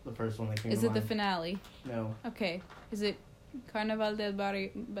like the first one that came Is to it the mind. finale? No. Okay. Is it Carnaval del Barrio?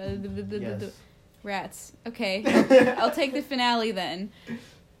 Yes. Rats. Okay. I'll take the finale then.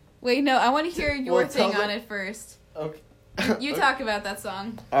 Wait, no, I want to hear your Well, thing tell on the- it first. Okay. You talk about that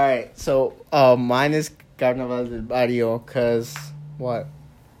song. All right. So, mine is Carnaval del Barrio, cause what?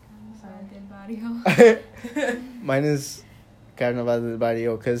 Barrio. Mine is Carnaval del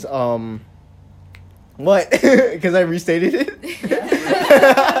Barrio because what? Because I restated it.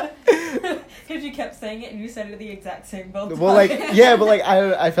 Because you kept saying it and you said it the exact same both times. Well, like yeah, but like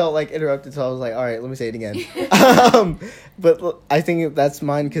I felt like interrupted, so I was like, all right, let me say it again. But I think that's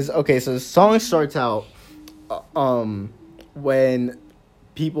mine because okay, so the song starts out when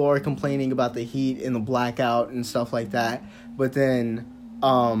people are complaining about the heat and the blackout and stuff like that, but then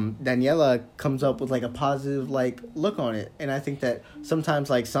Daniela comes up with like a positive like look on it, and I think that sometimes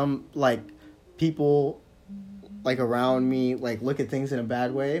like some like people like around me like look at things in a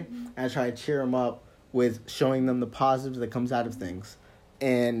bad way, and I try to cheer them up with showing them the positives that comes out of things.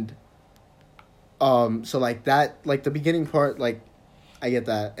 And so like that, like the beginning part, like I get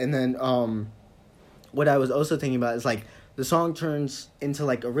that. And then what I was also thinking about is like the song turns into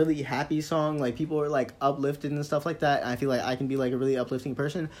like a really happy song, like people are like uplifted and stuff like that, and I feel like I can be like a really uplifting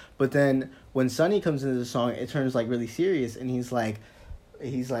person. But then when Sonny comes into the song, it turns like really serious, and he's like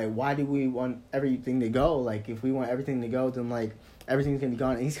why do we want everything to go? Like if we want everything to go, then like everything's gonna be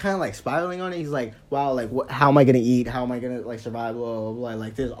gone. And he's kind of like spiraling on it. He's like, wow, like how am I gonna eat, how am I gonna like survive, blah blah blah,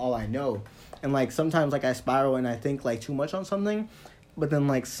 like this is all I know. And like sometimes like I spiral and I think like too much on something, but then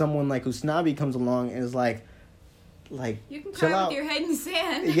like someone like Usnavi comes along and is like You can chill cry out. with your head in the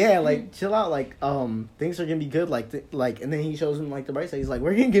sand. Yeah, like chill out, like things are gonna be good, like and then he shows him like the bright side. He's like,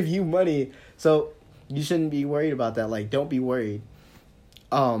 we're gonna give you money, so you shouldn't be worried about that, like don't be worried.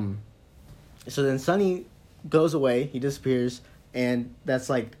 So then Sonny goes away, he disappears, and that's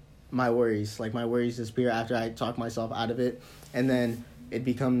like my worries disappear after I talk myself out of it, and then it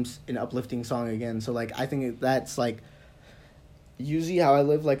becomes an uplifting song again. So like I think that's like usually how I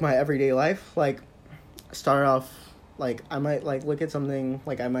live like my everyday life. Like start off like I might like look at something,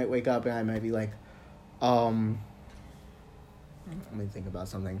 like I might wake up and I might be like let me think about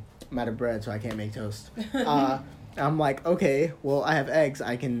something. I'm out of bread, so I can't make toast. I'm like, okay, well, I have eggs.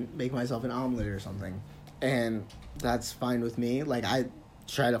 I can make myself an omelet or something. And that's fine with me. Like, I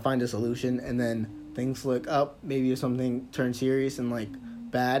try to find a solution, and then things look up. Maybe if something turns serious and, like,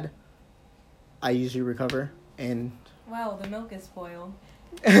 bad, I usually recover. And Wow, the milk is spoiled.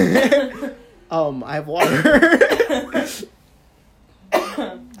 I have water.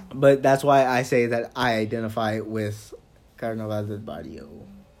 But that's why I say that I identify with Carnaval del Barrio.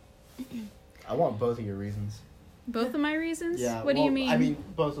 I want both of your reasons. Both of my reasons? Yeah. What do you mean? I mean,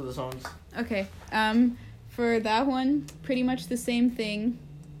 both of the songs. Okay. For that one, pretty much the same thing.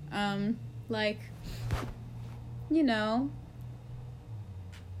 Like, you know,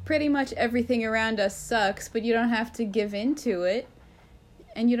 pretty much everything around us sucks, but you don't have to give in to it.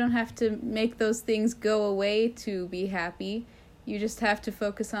 And you don't have to make those things go away to be happy. You just have to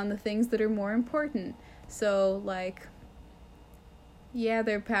focus on the things that are more important. So, like, yeah,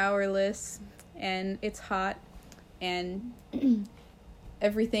 they're powerless, and it's hot, and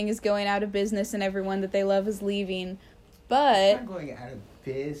everything is going out of business, and everyone that they love is leaving. But It's not going out of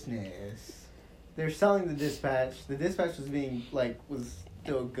business. They're selling the Dispatch. The Dispatch was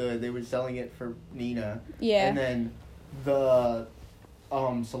still good. They were selling it for Nina. yeah, And then the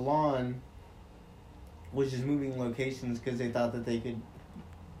Salon was just moving locations because they thought that they could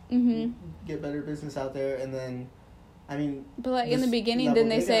get better business out there. And then, I mean, but like in the beginning, La didn't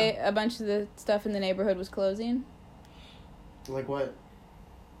they Bodega. say a bunch of the stuff in the neighborhood was closing? Like what?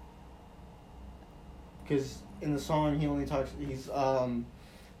 Because in the song he only talks. He's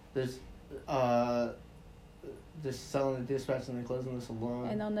just selling the Dispatch and then closing the Salon.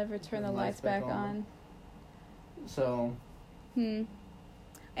 And they'll never turn the lights back on. So.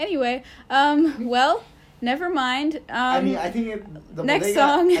 Anyway, well, never mind. I mean, I think the next bodega,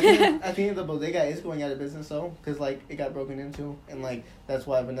 song. I think the bodega is going out of business though, because like it got broken into, and like that's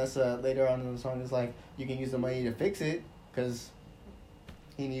why Vanessa later on in the song is like, you can use the money to fix it, because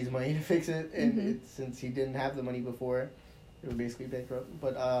he needs money to fix it, and since he didn't have the money before, it would basically bankrupt.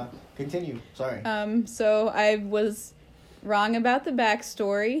 But continue. Sorry. So I was wrong about the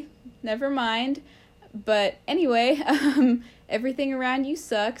backstory. Never mind. But anyway, everything around you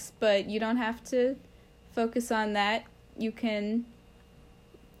sucks, but you don't have to focus on that. You can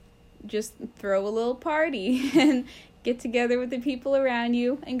just throw a little party and get together with the people around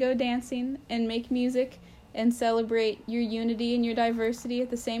you and go dancing and make music and celebrate your unity and your diversity at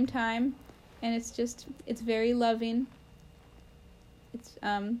the same time. And it's very loving. It's,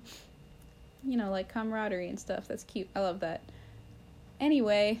 like camaraderie and stuff. That's cute. I love that.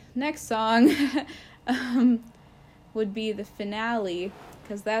 Anyway, next song would be the finale,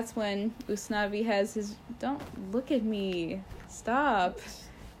 because that's when Usnavi has his... Don't look at me. Stop.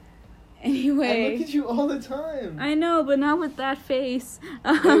 Anyway. I look at you all the time. I know, but not with that face.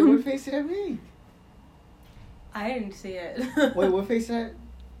 Wait, what face did I make? I didn't see it. Wait, what face did I...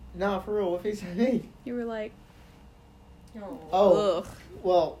 Nah, for real, what face did I make? You were like, Oh, ugh.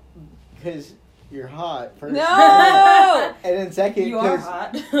 well, because you're hot. First. No! And then second, You are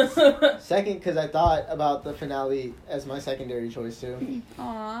hot. Second, because I thought about the finale as my secondary choice, too.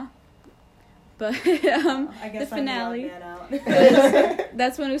 Aw. But, I guess the I'm finale. the odd man out.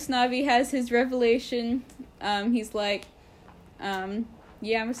 That's when Usnavi has his revelation. He's like,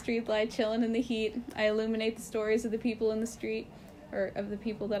 yeah, I'm a street light chilling in the heat. I illuminate the stories of the people in the street, or of the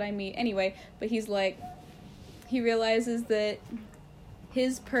people that I meet. Anyway, but he's like, he realizes that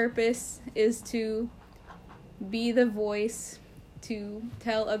his purpose is to be the voice, to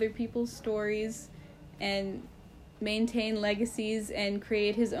tell other people's stories, and maintain legacies and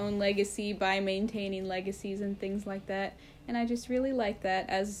create his own legacy by maintaining legacies and things like that. And I just really like that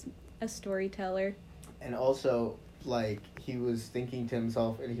as a storyteller. And also, like, he was thinking to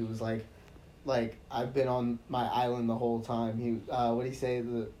himself, and he was like, I've been on my island the whole time. He, what did he say?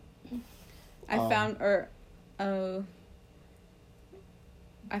 I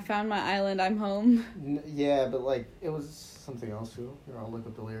found my island, I'm home. Yeah, but, like, it was something else, too. Here, I'll look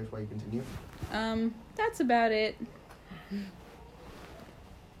up the lyrics while you continue. That's about it.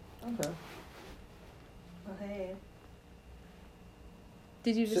 Okay. Okay.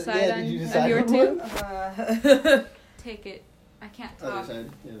 Did you So, decide yeah, on did you decide your on two? one? Take it. I can't Other talk. side.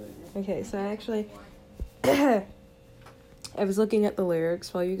 Yeah, there you go. Okay, so I actually... I was looking at the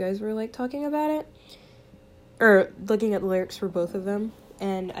lyrics while you guys were, like, talking about it. Or looking at the lyrics for both of them.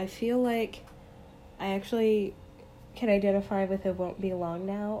 And I feel like I actually can identify with It Won't Be Long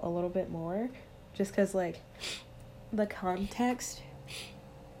Now a little bit more. Just because, like, the context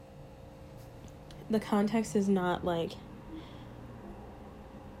is not, like...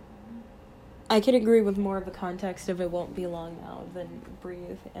 I can agree with more of the context of It Won't Be Long Now than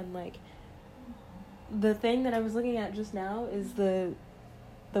Breathe. And, like, the thing that I was looking at just now is the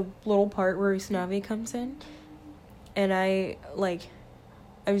little part where Usnavi comes in. And I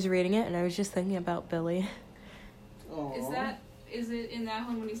was reading it and I was just thinking about Billy. Aww. Is it in that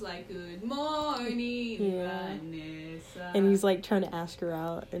one when he's like, good morning, Yeah. Vanessa. And he's, like, trying to ask her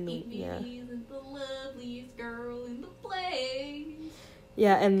out. And, Evie yeah. isn't the loveliest girl in the place.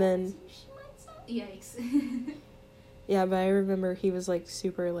 Yeah, and then... Yikes. Yeah, but I remember he was, like,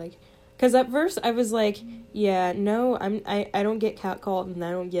 super, like... Because at first I was like, yeah, no, I don't get catcalled and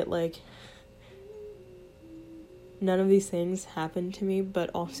I don't get, like... None of these things happen to me,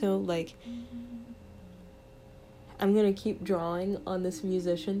 but also, like... I'm gonna keep drawing on this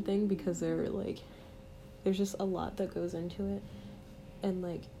musician thing because they're, like... There's just a lot that goes into it. And,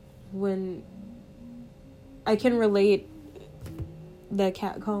 like, when... I can relate the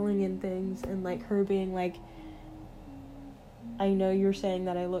catcalling and things and, like, her being like, I know you're saying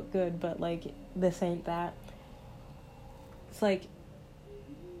that I look good, but, like, this ain't that. It's like,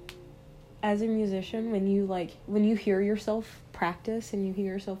 as a musician, when you hear yourself practice and you hear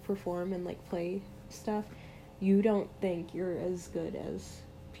yourself perform and, like, play stuff, you don't think you're as good as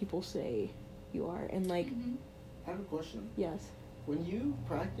people say you are. And, like... Mm-hmm. I have a question. Yes. When you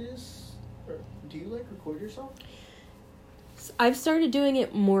practice, do you, like, record yourself? I've started doing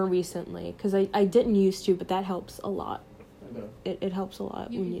it more recently, because I didn't used to, but that helps a lot. Okay. It helps a lot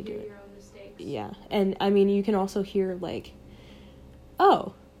when you do it. Your own mistakes. Yeah, and I mean, you can also hear, like,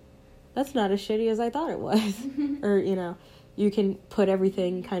 oh, that's not as shitty as I thought it was. Or, you know, you can put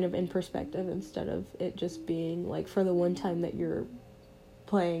everything kind of in perspective instead of it just being, like, for the one time that you're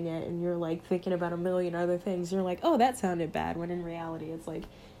playing it and you're, like, thinking about a million other things. You're like, oh, that sounded bad, when in reality it's like,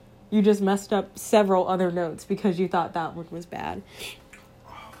 you just messed up several other notes because you thought that one was bad.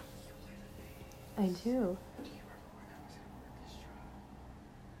 I do.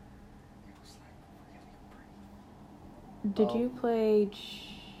 Did you play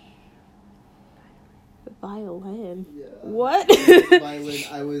the violin? Yeah. What? Violin.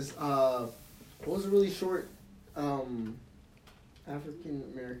 I was, what was a really short, African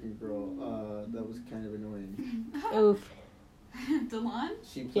American girl, that was kind of annoying. Oof. Delon?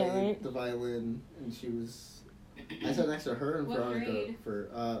 She played Yeah, right? the violin, and she was, I sat next to her and What Veronica grade? for,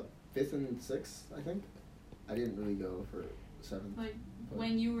 5th and 6th, I think. I didn't really go for 7th. Like, but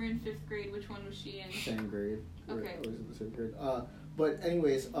when you were in 5th grade, which one was she in? Same grade. Okay. I was in the same grade. But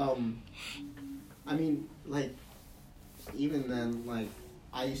anyways, I mean, like, even then, like,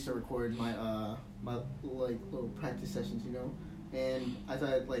 I used to record my, my, like, little practice sessions, you know? And I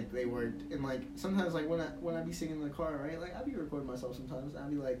thought, like, they worked. And, like, sometimes, like, when I be singing in the car, right? Like, I'd be recording myself sometimes. And I'd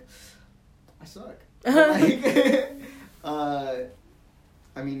be like, I suck. Like,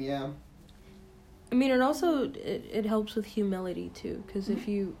 I mean, yeah. I mean, and also it helps with humility too, because if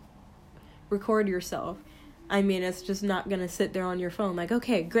you record yourself, I mean, it's just not gonna sit there on your phone like,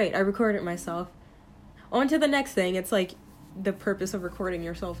 okay, great, I recorded myself. On to the next thing. It's like the purpose of recording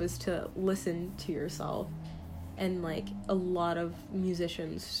yourself is to listen to yourself, and like a lot of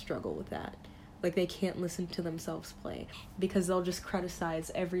musicians struggle with that. Like they can't listen to themselves play because they'll just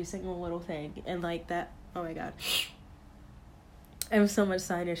criticize every single little thing, and like that. Oh my god. I have so much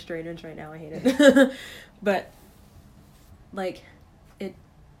sinus drainage right now. I hate it. But, like, it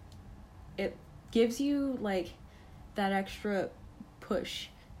gives you, like, that extra push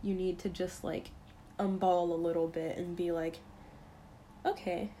you need to just, like, unball a little bit and be like,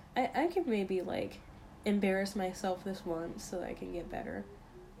 okay, I can maybe, like, embarrass myself this once so that I can get better.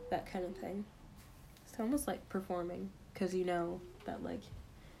 That kind of thing. It's almost like performing, because you know that, like,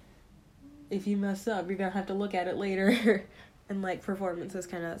 if you mess up, you're gonna have to look at it later. And, like, performance is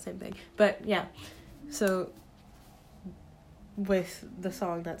kind of the same thing. But, yeah. So, with the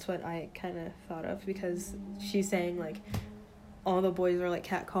song, that's what I kind of thought of. Because she's saying, like, all the boys are, like,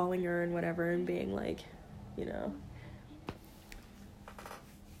 catcalling her and whatever. And being, like, you know,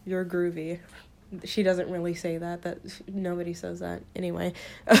 you're groovy. She doesn't really say that. Nobody says that. Anyway.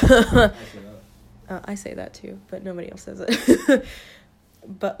 I say that, too. But nobody else says it.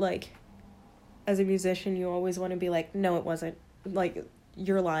 But, like, as a musician, you always want to be like, no, it wasn't. Like,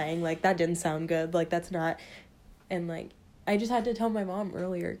 you're lying. Like, that didn't sound good. Like, that's not. And, like, I just had to tell my mom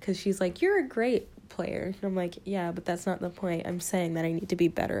earlier because she's like, you're a great player. And I'm like, yeah, but that's not the point. I'm saying that I need to be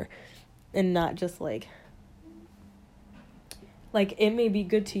better and not just, like, it may be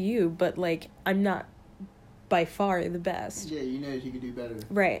good to you, but, like, I'm not by far the best. Yeah, you know you could do better.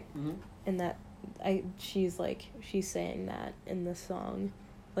 Right. Mm-hmm. And that, she's saying that in the song.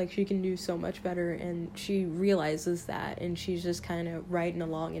 Like, she can do so much better, and she realizes that, and she's just kind of riding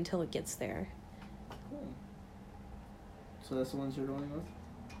along until it gets there. Cool. So that's the ones you're going with?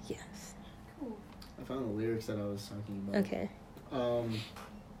 Yes. Cool. I found the lyrics that I was talking about. Okay.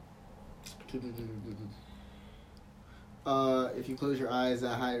 If you close your eyes,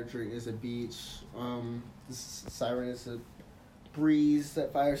 that hydrant is a beach. The siren is a breeze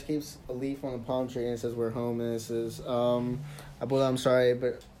that fire escapes a leaf on a palm tree, and it says we're home, and it says Abuela, I'm sorry,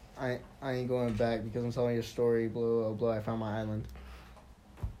 but I ain't going back because I'm telling your story, blah, blah, blah, I found my island.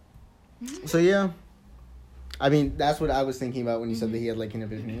 So yeah, I mean, that's what I was thinking about when you said that he had, like, an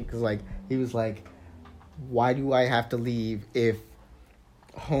epiphany, because, like, he was like, why do I have to leave if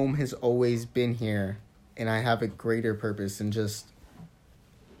home has always been here and I have a greater purpose than just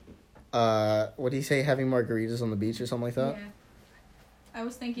what do you say, having margaritas on the beach or something like that? Yeah. I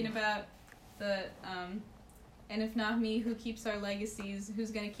was thinking about the, and if not me, who keeps our legacies?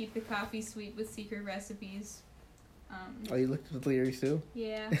 Who's gonna keep the coffee sweet with secret recipes? Oh, you looked at the lyrics too?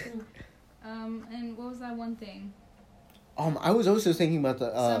 Yeah. And what was that one thing? I was also thinking about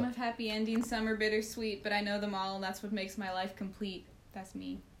the, Some have happy endings, some are bittersweet, but I know them all, and that's what makes my life complete. That's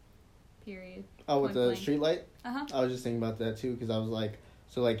me. Period. oh, with Point the blank. street light? Uh-huh. I was just thinking about that too, because I was like,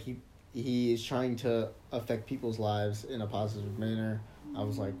 so, like, he is trying to affect people's lives in a positive manner. I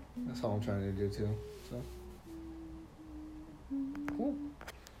was like, that's all I'm trying to do too. So cool.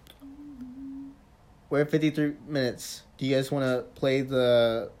 We're at 53 minutes. Do you guys want to play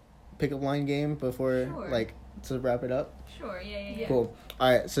the pickup line game before, Sure. like, to wrap it up? Sure, yeah. Cool.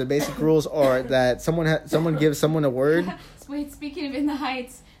 All right. So the basic rules are that someone gives someone a word. Wait, speaking of In the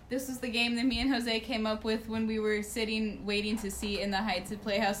Heights, this was the game that me and Jose came up with when we were waiting to see In the Heights at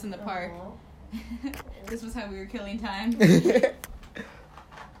Playhouse in the Park. This was how we were killing time.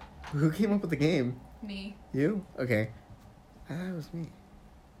 Who came up with the game? Me. You? Okay. I thought it was me.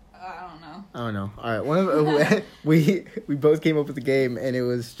 I don't know. I don't know. All right. One of we both came up with the game, and it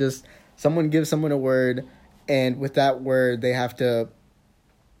was just someone gives someone a word, and with that word, they have to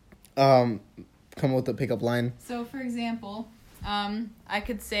come up with a pickup line. So, for example, I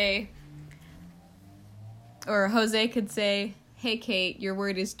could say, or Jose could say, "Hey, Kate, your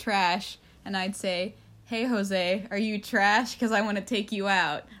word is trash," and I'd say, "Hey, Jose, are you trash? Because I want to take you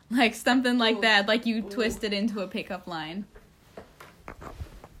out." Like, something like that. Like, you twist it into a pickup line.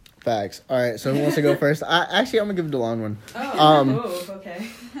 Facts. All right. So who wants to go first? I'm gonna give Delon one. Okay.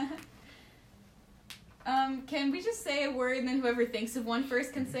 Can we just say a word and then whoever thinks of one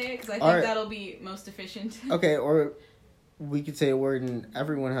first can say it? Because I think Alright. that'll be most efficient. Okay. Or we could say a word, and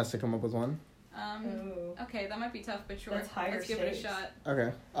everyone has to come up with one. Okay, that might be tough, but sure. That's higher Let's give it a stakes. shot.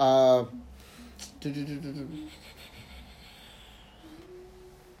 Okay.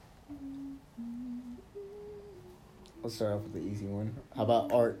 Let's start off with the easy one. How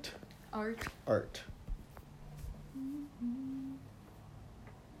about art? Art. Art.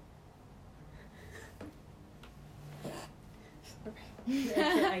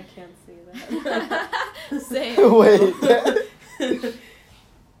 I can't see that. Same. Wait.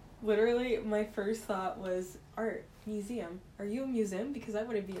 Literally, my first thought was art museum. Are you a museum? Because I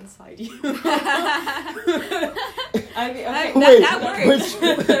wouldn't be inside you. I mean, okay. That works.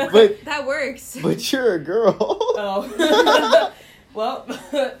 But That works. but you're a girl. Oh. Well,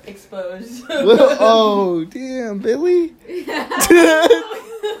 exposed. Oh damn, Billy.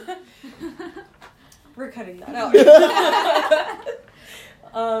 We're cutting that out.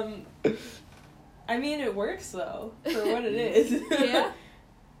 I mean, it works though for what it is. Yeah.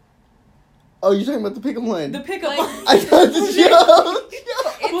 Oh, you're talking about the pickup line. The pickup Like- line. I thought the joke.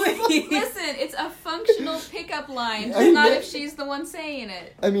 Please. Listen, it's a functional pickup line. I Just not know. if she's the one saying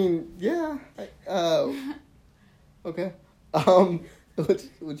it. I mean, yeah. Okay.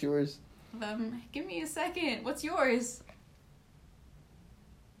 What's yours? Give me a second. What's yours?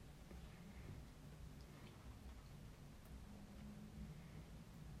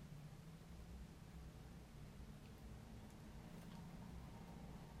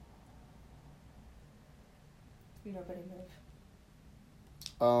 Nobody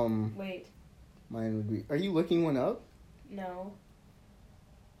move. Wait. Mine would be. Are you looking one up? No.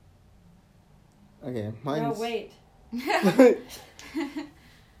 Okay, mine's. No, wait.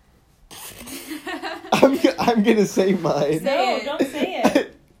 I'm gonna say mine. Say No, it. don't say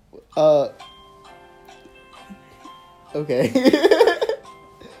it. Okay.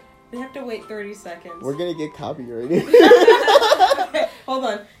 We have to wait 30 seconds. We're gonna get copyrighted. Okay, hold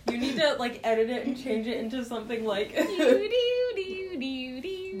on. You need to like edit it and change it into something like the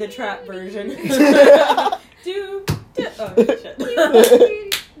trap version. do. Oh shit. Oh,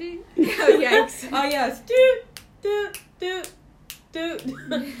 yikes. Oh yes. Do.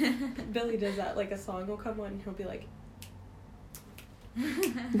 Billy does that. Like a song will come on and he'll be like,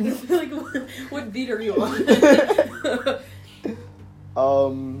 like what beat are you on?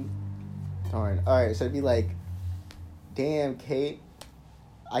 Darn. Alright, so it'd be like, damn, Kate,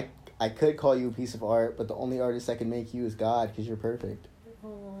 I could call you a piece of art, but the only artist that can make you is God, because you're perfect.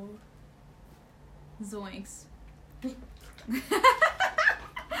 Oh. Zoinks.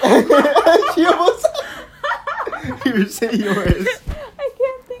 She almost... You were saying yours. I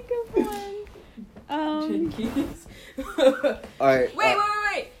can't think of one. Jinkies. Alright. Wait.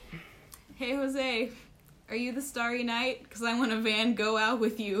 Hey, Jose. Are you the Starry Night? Because I want a Van Gogh out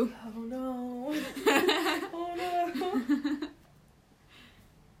with you. Oh no. Oh no.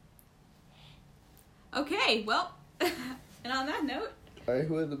 Okay, well, and on that note, Alright,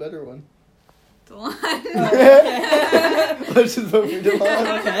 who had the better one? Delon. Let's just vote for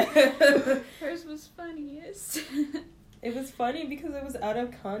Delon. Okay. Hers was funniest. It was funny because it was out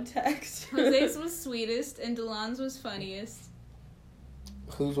of context. Jose's was sweetest, and Delon's was funniest.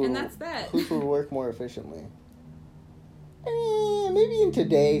 And that's that. Whose would work more efficiently? Maybe in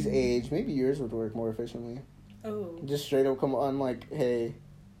today's age, maybe yours would work more efficiently. Oh. Just straight up come on like, hey,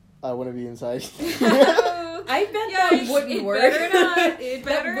 I want to be inside. I bet that wouldn't work. Better not. It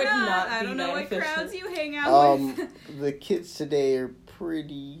That better would not. not I be don't know that what efficient. crowds you hang out with. The kids today are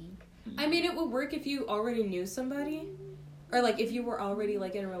pretty... I mean, it would work if you already knew somebody. Or, like, if you were already,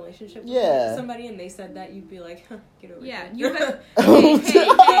 like, in a relationship with Yeah. somebody and they said that, you'd be like, huh, get over Yeah, here. you better. Oh.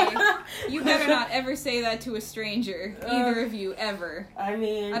 Hey. You better not ever say that to a stranger. Either of you, ever. I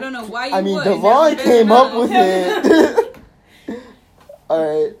mean... I don't know why you I mean, would. Devon Never came up know. with it.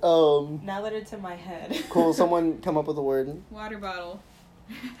 Alright, Now that it's in my head. cool, someone come up with a word. Water bottle.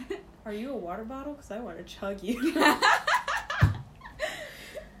 Are you a water bottle? Because I want to chug you.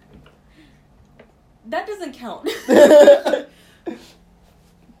 That doesn't count.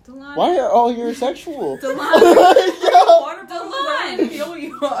 Delon. Why are all your sexual? Delon. Water bottles Delon. will fill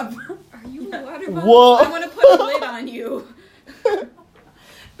you up. Are you a water bottle? Whoa. I want to put a lid on you.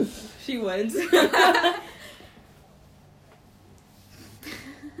 She wins.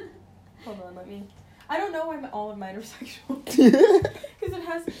 Hold on, let me... I don't know why all of mine are sexual. Because it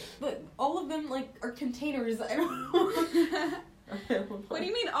has... But all of them, like, are containers. I don't know. What do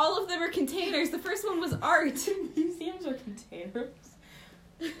you mean all of them are containers? The first one was art. Museums are containers.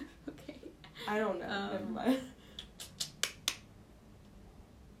 Okay. I don't know. Never mind.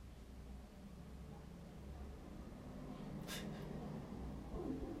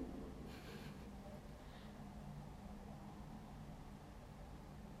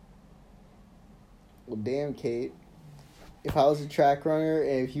 Well, damn, Kate. If I was a track runner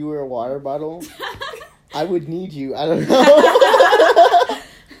and if you were a water bottle, I would need you. I don't know.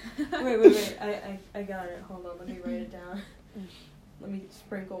 Wait. I got it. Hold on. Let me write it down. Let me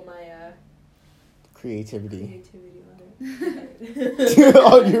sprinkle my Creativity. creativity on it.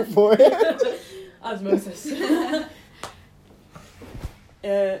 On your forehead. Osmosis.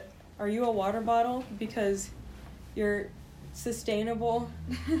 Are you a water bottle? Because you're sustainable,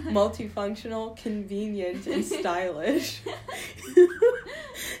 multifunctional, convenient, and stylish.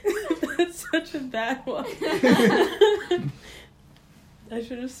 That's such a bad one. I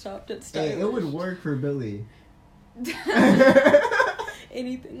should have stopped at stylish. Hey, it would work for Billy.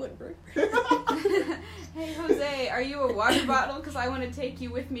 Anything would work. Hey, Jose, are you a water bottle? Because I want to take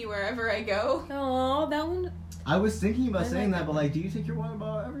you with me wherever I go. Oh, that one. I was thinking about I saying like that, but like, do you take your water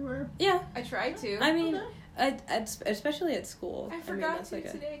bottle everywhere? Yeah, I tried to. I mean, especially at school. I mean, forgot that's to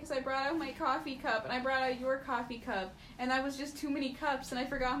like today because I brought out my coffee cup and I brought out your coffee cup and I was just too many cups and I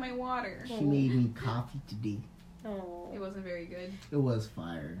forgot my water. She made me coffee today. Oh. It wasn't very good. It was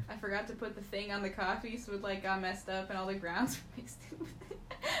fire. I forgot to put the thing on the coffee, so it like got messed up and all the grounds were mixed in with it.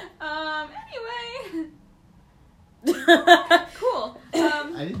 Anyway. Cool.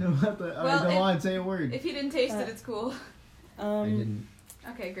 I didn't know about the. I well, don't want to say a word. If you didn't taste it, it's cool. I didn't.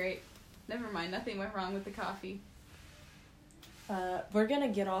 Okay, great. Never mind. Nothing went wrong with the coffee. We're gonna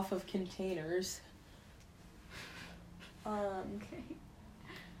get off of containers. Okay.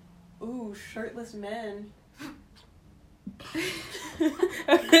 Ooh, shirtless men.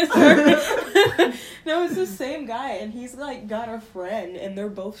 Okay, sorry. No, it's the same guy, and he's like got a friend, and they're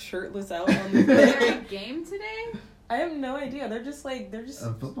both shirtless out on the Is there a thing. game today? I have no idea. They're just.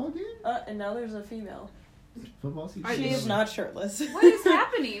 A football game? And now there's a female. Football season? Are She they- is not shirtless. What is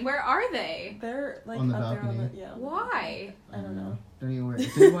happening? Where are they? They're like On the up there on the balcony. yeah. Why? I don't know. Don't even worry.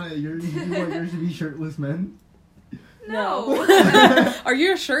 So you want yours to be shirtless men? No. Are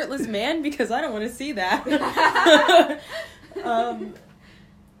you a shirtless man? Because I don't want to see that.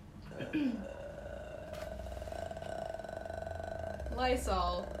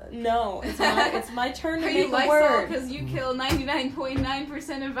 Lysol. No, it's my turn to Are make you a Lysol word. because you kill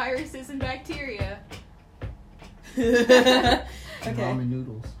 99.9% of viruses and bacteria? Okay, Ramen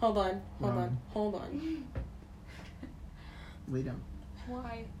noodles. hold on. Ramen. Lay down.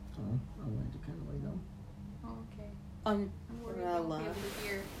 Why? Oh, I wanted to kind of lay down. Oh, okay. Um, I'm worried I won't be able to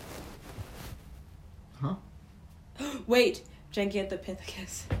hear. Huh? wait,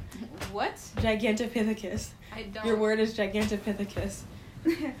 Gigantopithecus. What? Gigantopithecus. I don't. Your word is Gigantopithecus.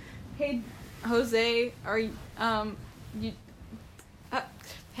 Hey, Jose, are you, you,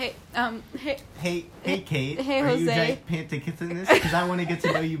 hey, hey. Hey, Kate. Hey, Are you Jose. Panticus in this? Because I want to get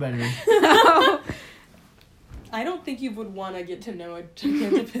to know you better. No. I don't think you would want to get to know a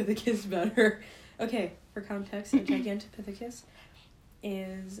Gigantopithecus better. Okay, for context, a Gigantopithecus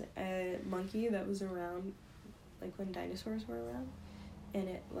is a monkey that was around, like, when dinosaurs were around. And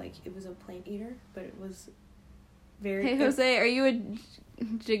it was a plant eater, but it was very... Hey, Jose, are you a,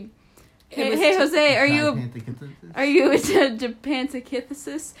 was hey, Jose, are you a, Panticus? are you a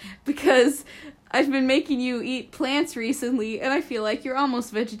Japantachythesis? Because I've been making you eat plants recently, and I feel like you're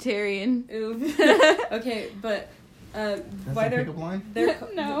almost vegetarian. Ooh. Okay, but That's why a they're pickup line?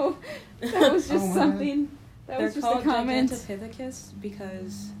 No, that was just Oh, my. something. That they're was just called a comment. Gigantopithecus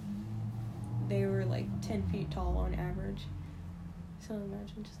because they were like 10 feet tall on average. So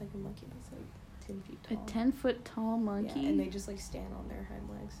imagine just like a monkey that's like 10 feet A tall. 10-foot tall monkey. Yeah, and they just like stand on their hind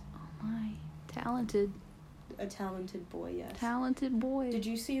legs. Oh my, talented, A talented boy, yes. talented boy. Did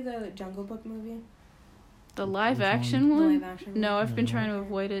you see the Jungle Book movie? The live Which one? action The one? live action No, one? I've been No. trying to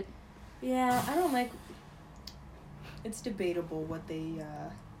avoid it. Yeah, I don't like. It's debatable what they did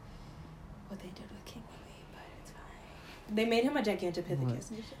with King Louis, but it's fine. They made him a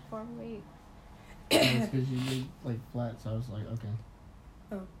Gigantopithecus. You're so far away. It's because you made like flat, so I was like, okay.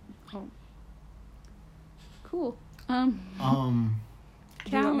 Cool.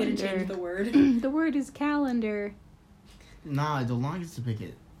 Do you want me to change Calendar. the word? The word is calendar. Nah, DeLon gets to pick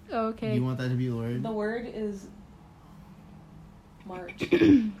it. Okay. You want that to be the word? The word is March.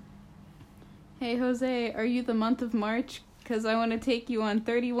 Hey, Jose, are you the month of March? Because I want to take you on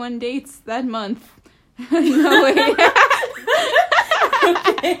 31 dates that month. No way.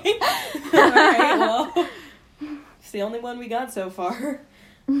 Okay. Alright, well. It's the only one we got so far.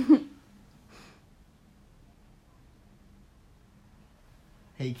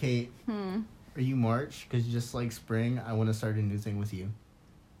 Hey, Kate. Are you March? Because just like spring, I want to start a new thing with you.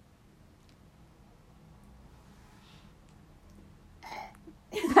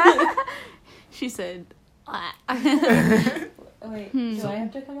 She said, Wait, Hmm. do I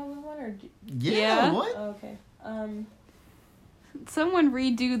have to come up with one or? Yeah. What? Oh, okay. someone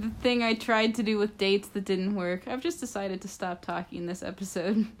redo the thing I tried to do with dates that didn't work. I've just decided to stop talking this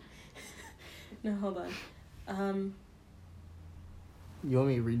episode. No, hold on. You want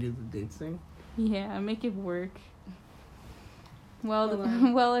me to redo the dates thing? Yeah, make it work. Well, Hold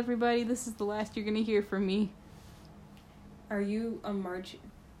on. well, everybody, this is the last you're gonna hear from me. Are you a March?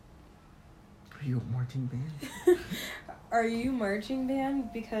 Are you a marching band? Are you marching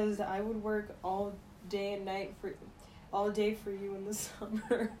band? Because I would work all day and night all day for you in the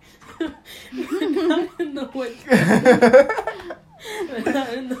summer. Not in the winter.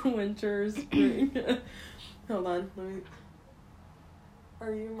 Not in the winter or spring. Hold on, let me.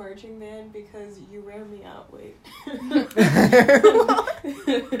 Are you marching band? Because you wear me out. Wait.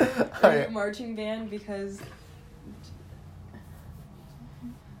 Are you marching band? Because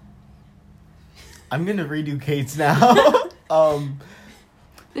I'm gonna redo Kate's now.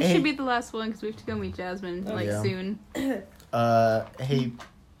 This Hey. should be the last one because we have to go meet Jasmine Yeah. soon.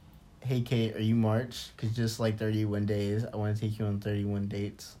 Hey Kate, are you March? Cause just like 31 days, I want to take you on 31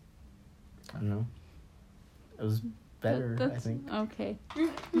 dates. I don't know. It was better, I That's think. okay.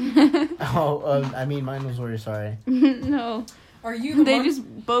 I mean, mine was worse. Sorry. No, are you the they month?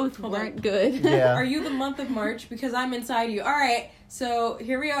 just both Hold weren't good. Yeah. Are you the month of March? Because I'm inside you. All right, so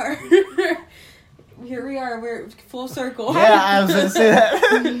here we are. Here we are. We're full circle. Yeah, I was gonna say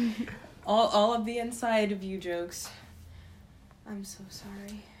that. all of the inside of you jokes. I'm so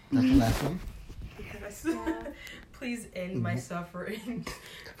sorry. That's the last one. Yes. Please end my suffering.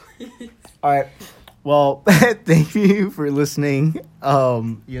 Please. All right. Well, thank you for listening. You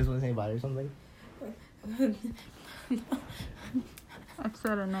guys want to say bye or something? I've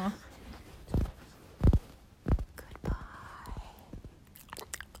said enough.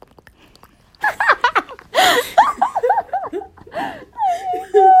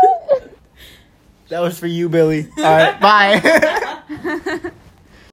 That was for you, Billy. All right. Bye.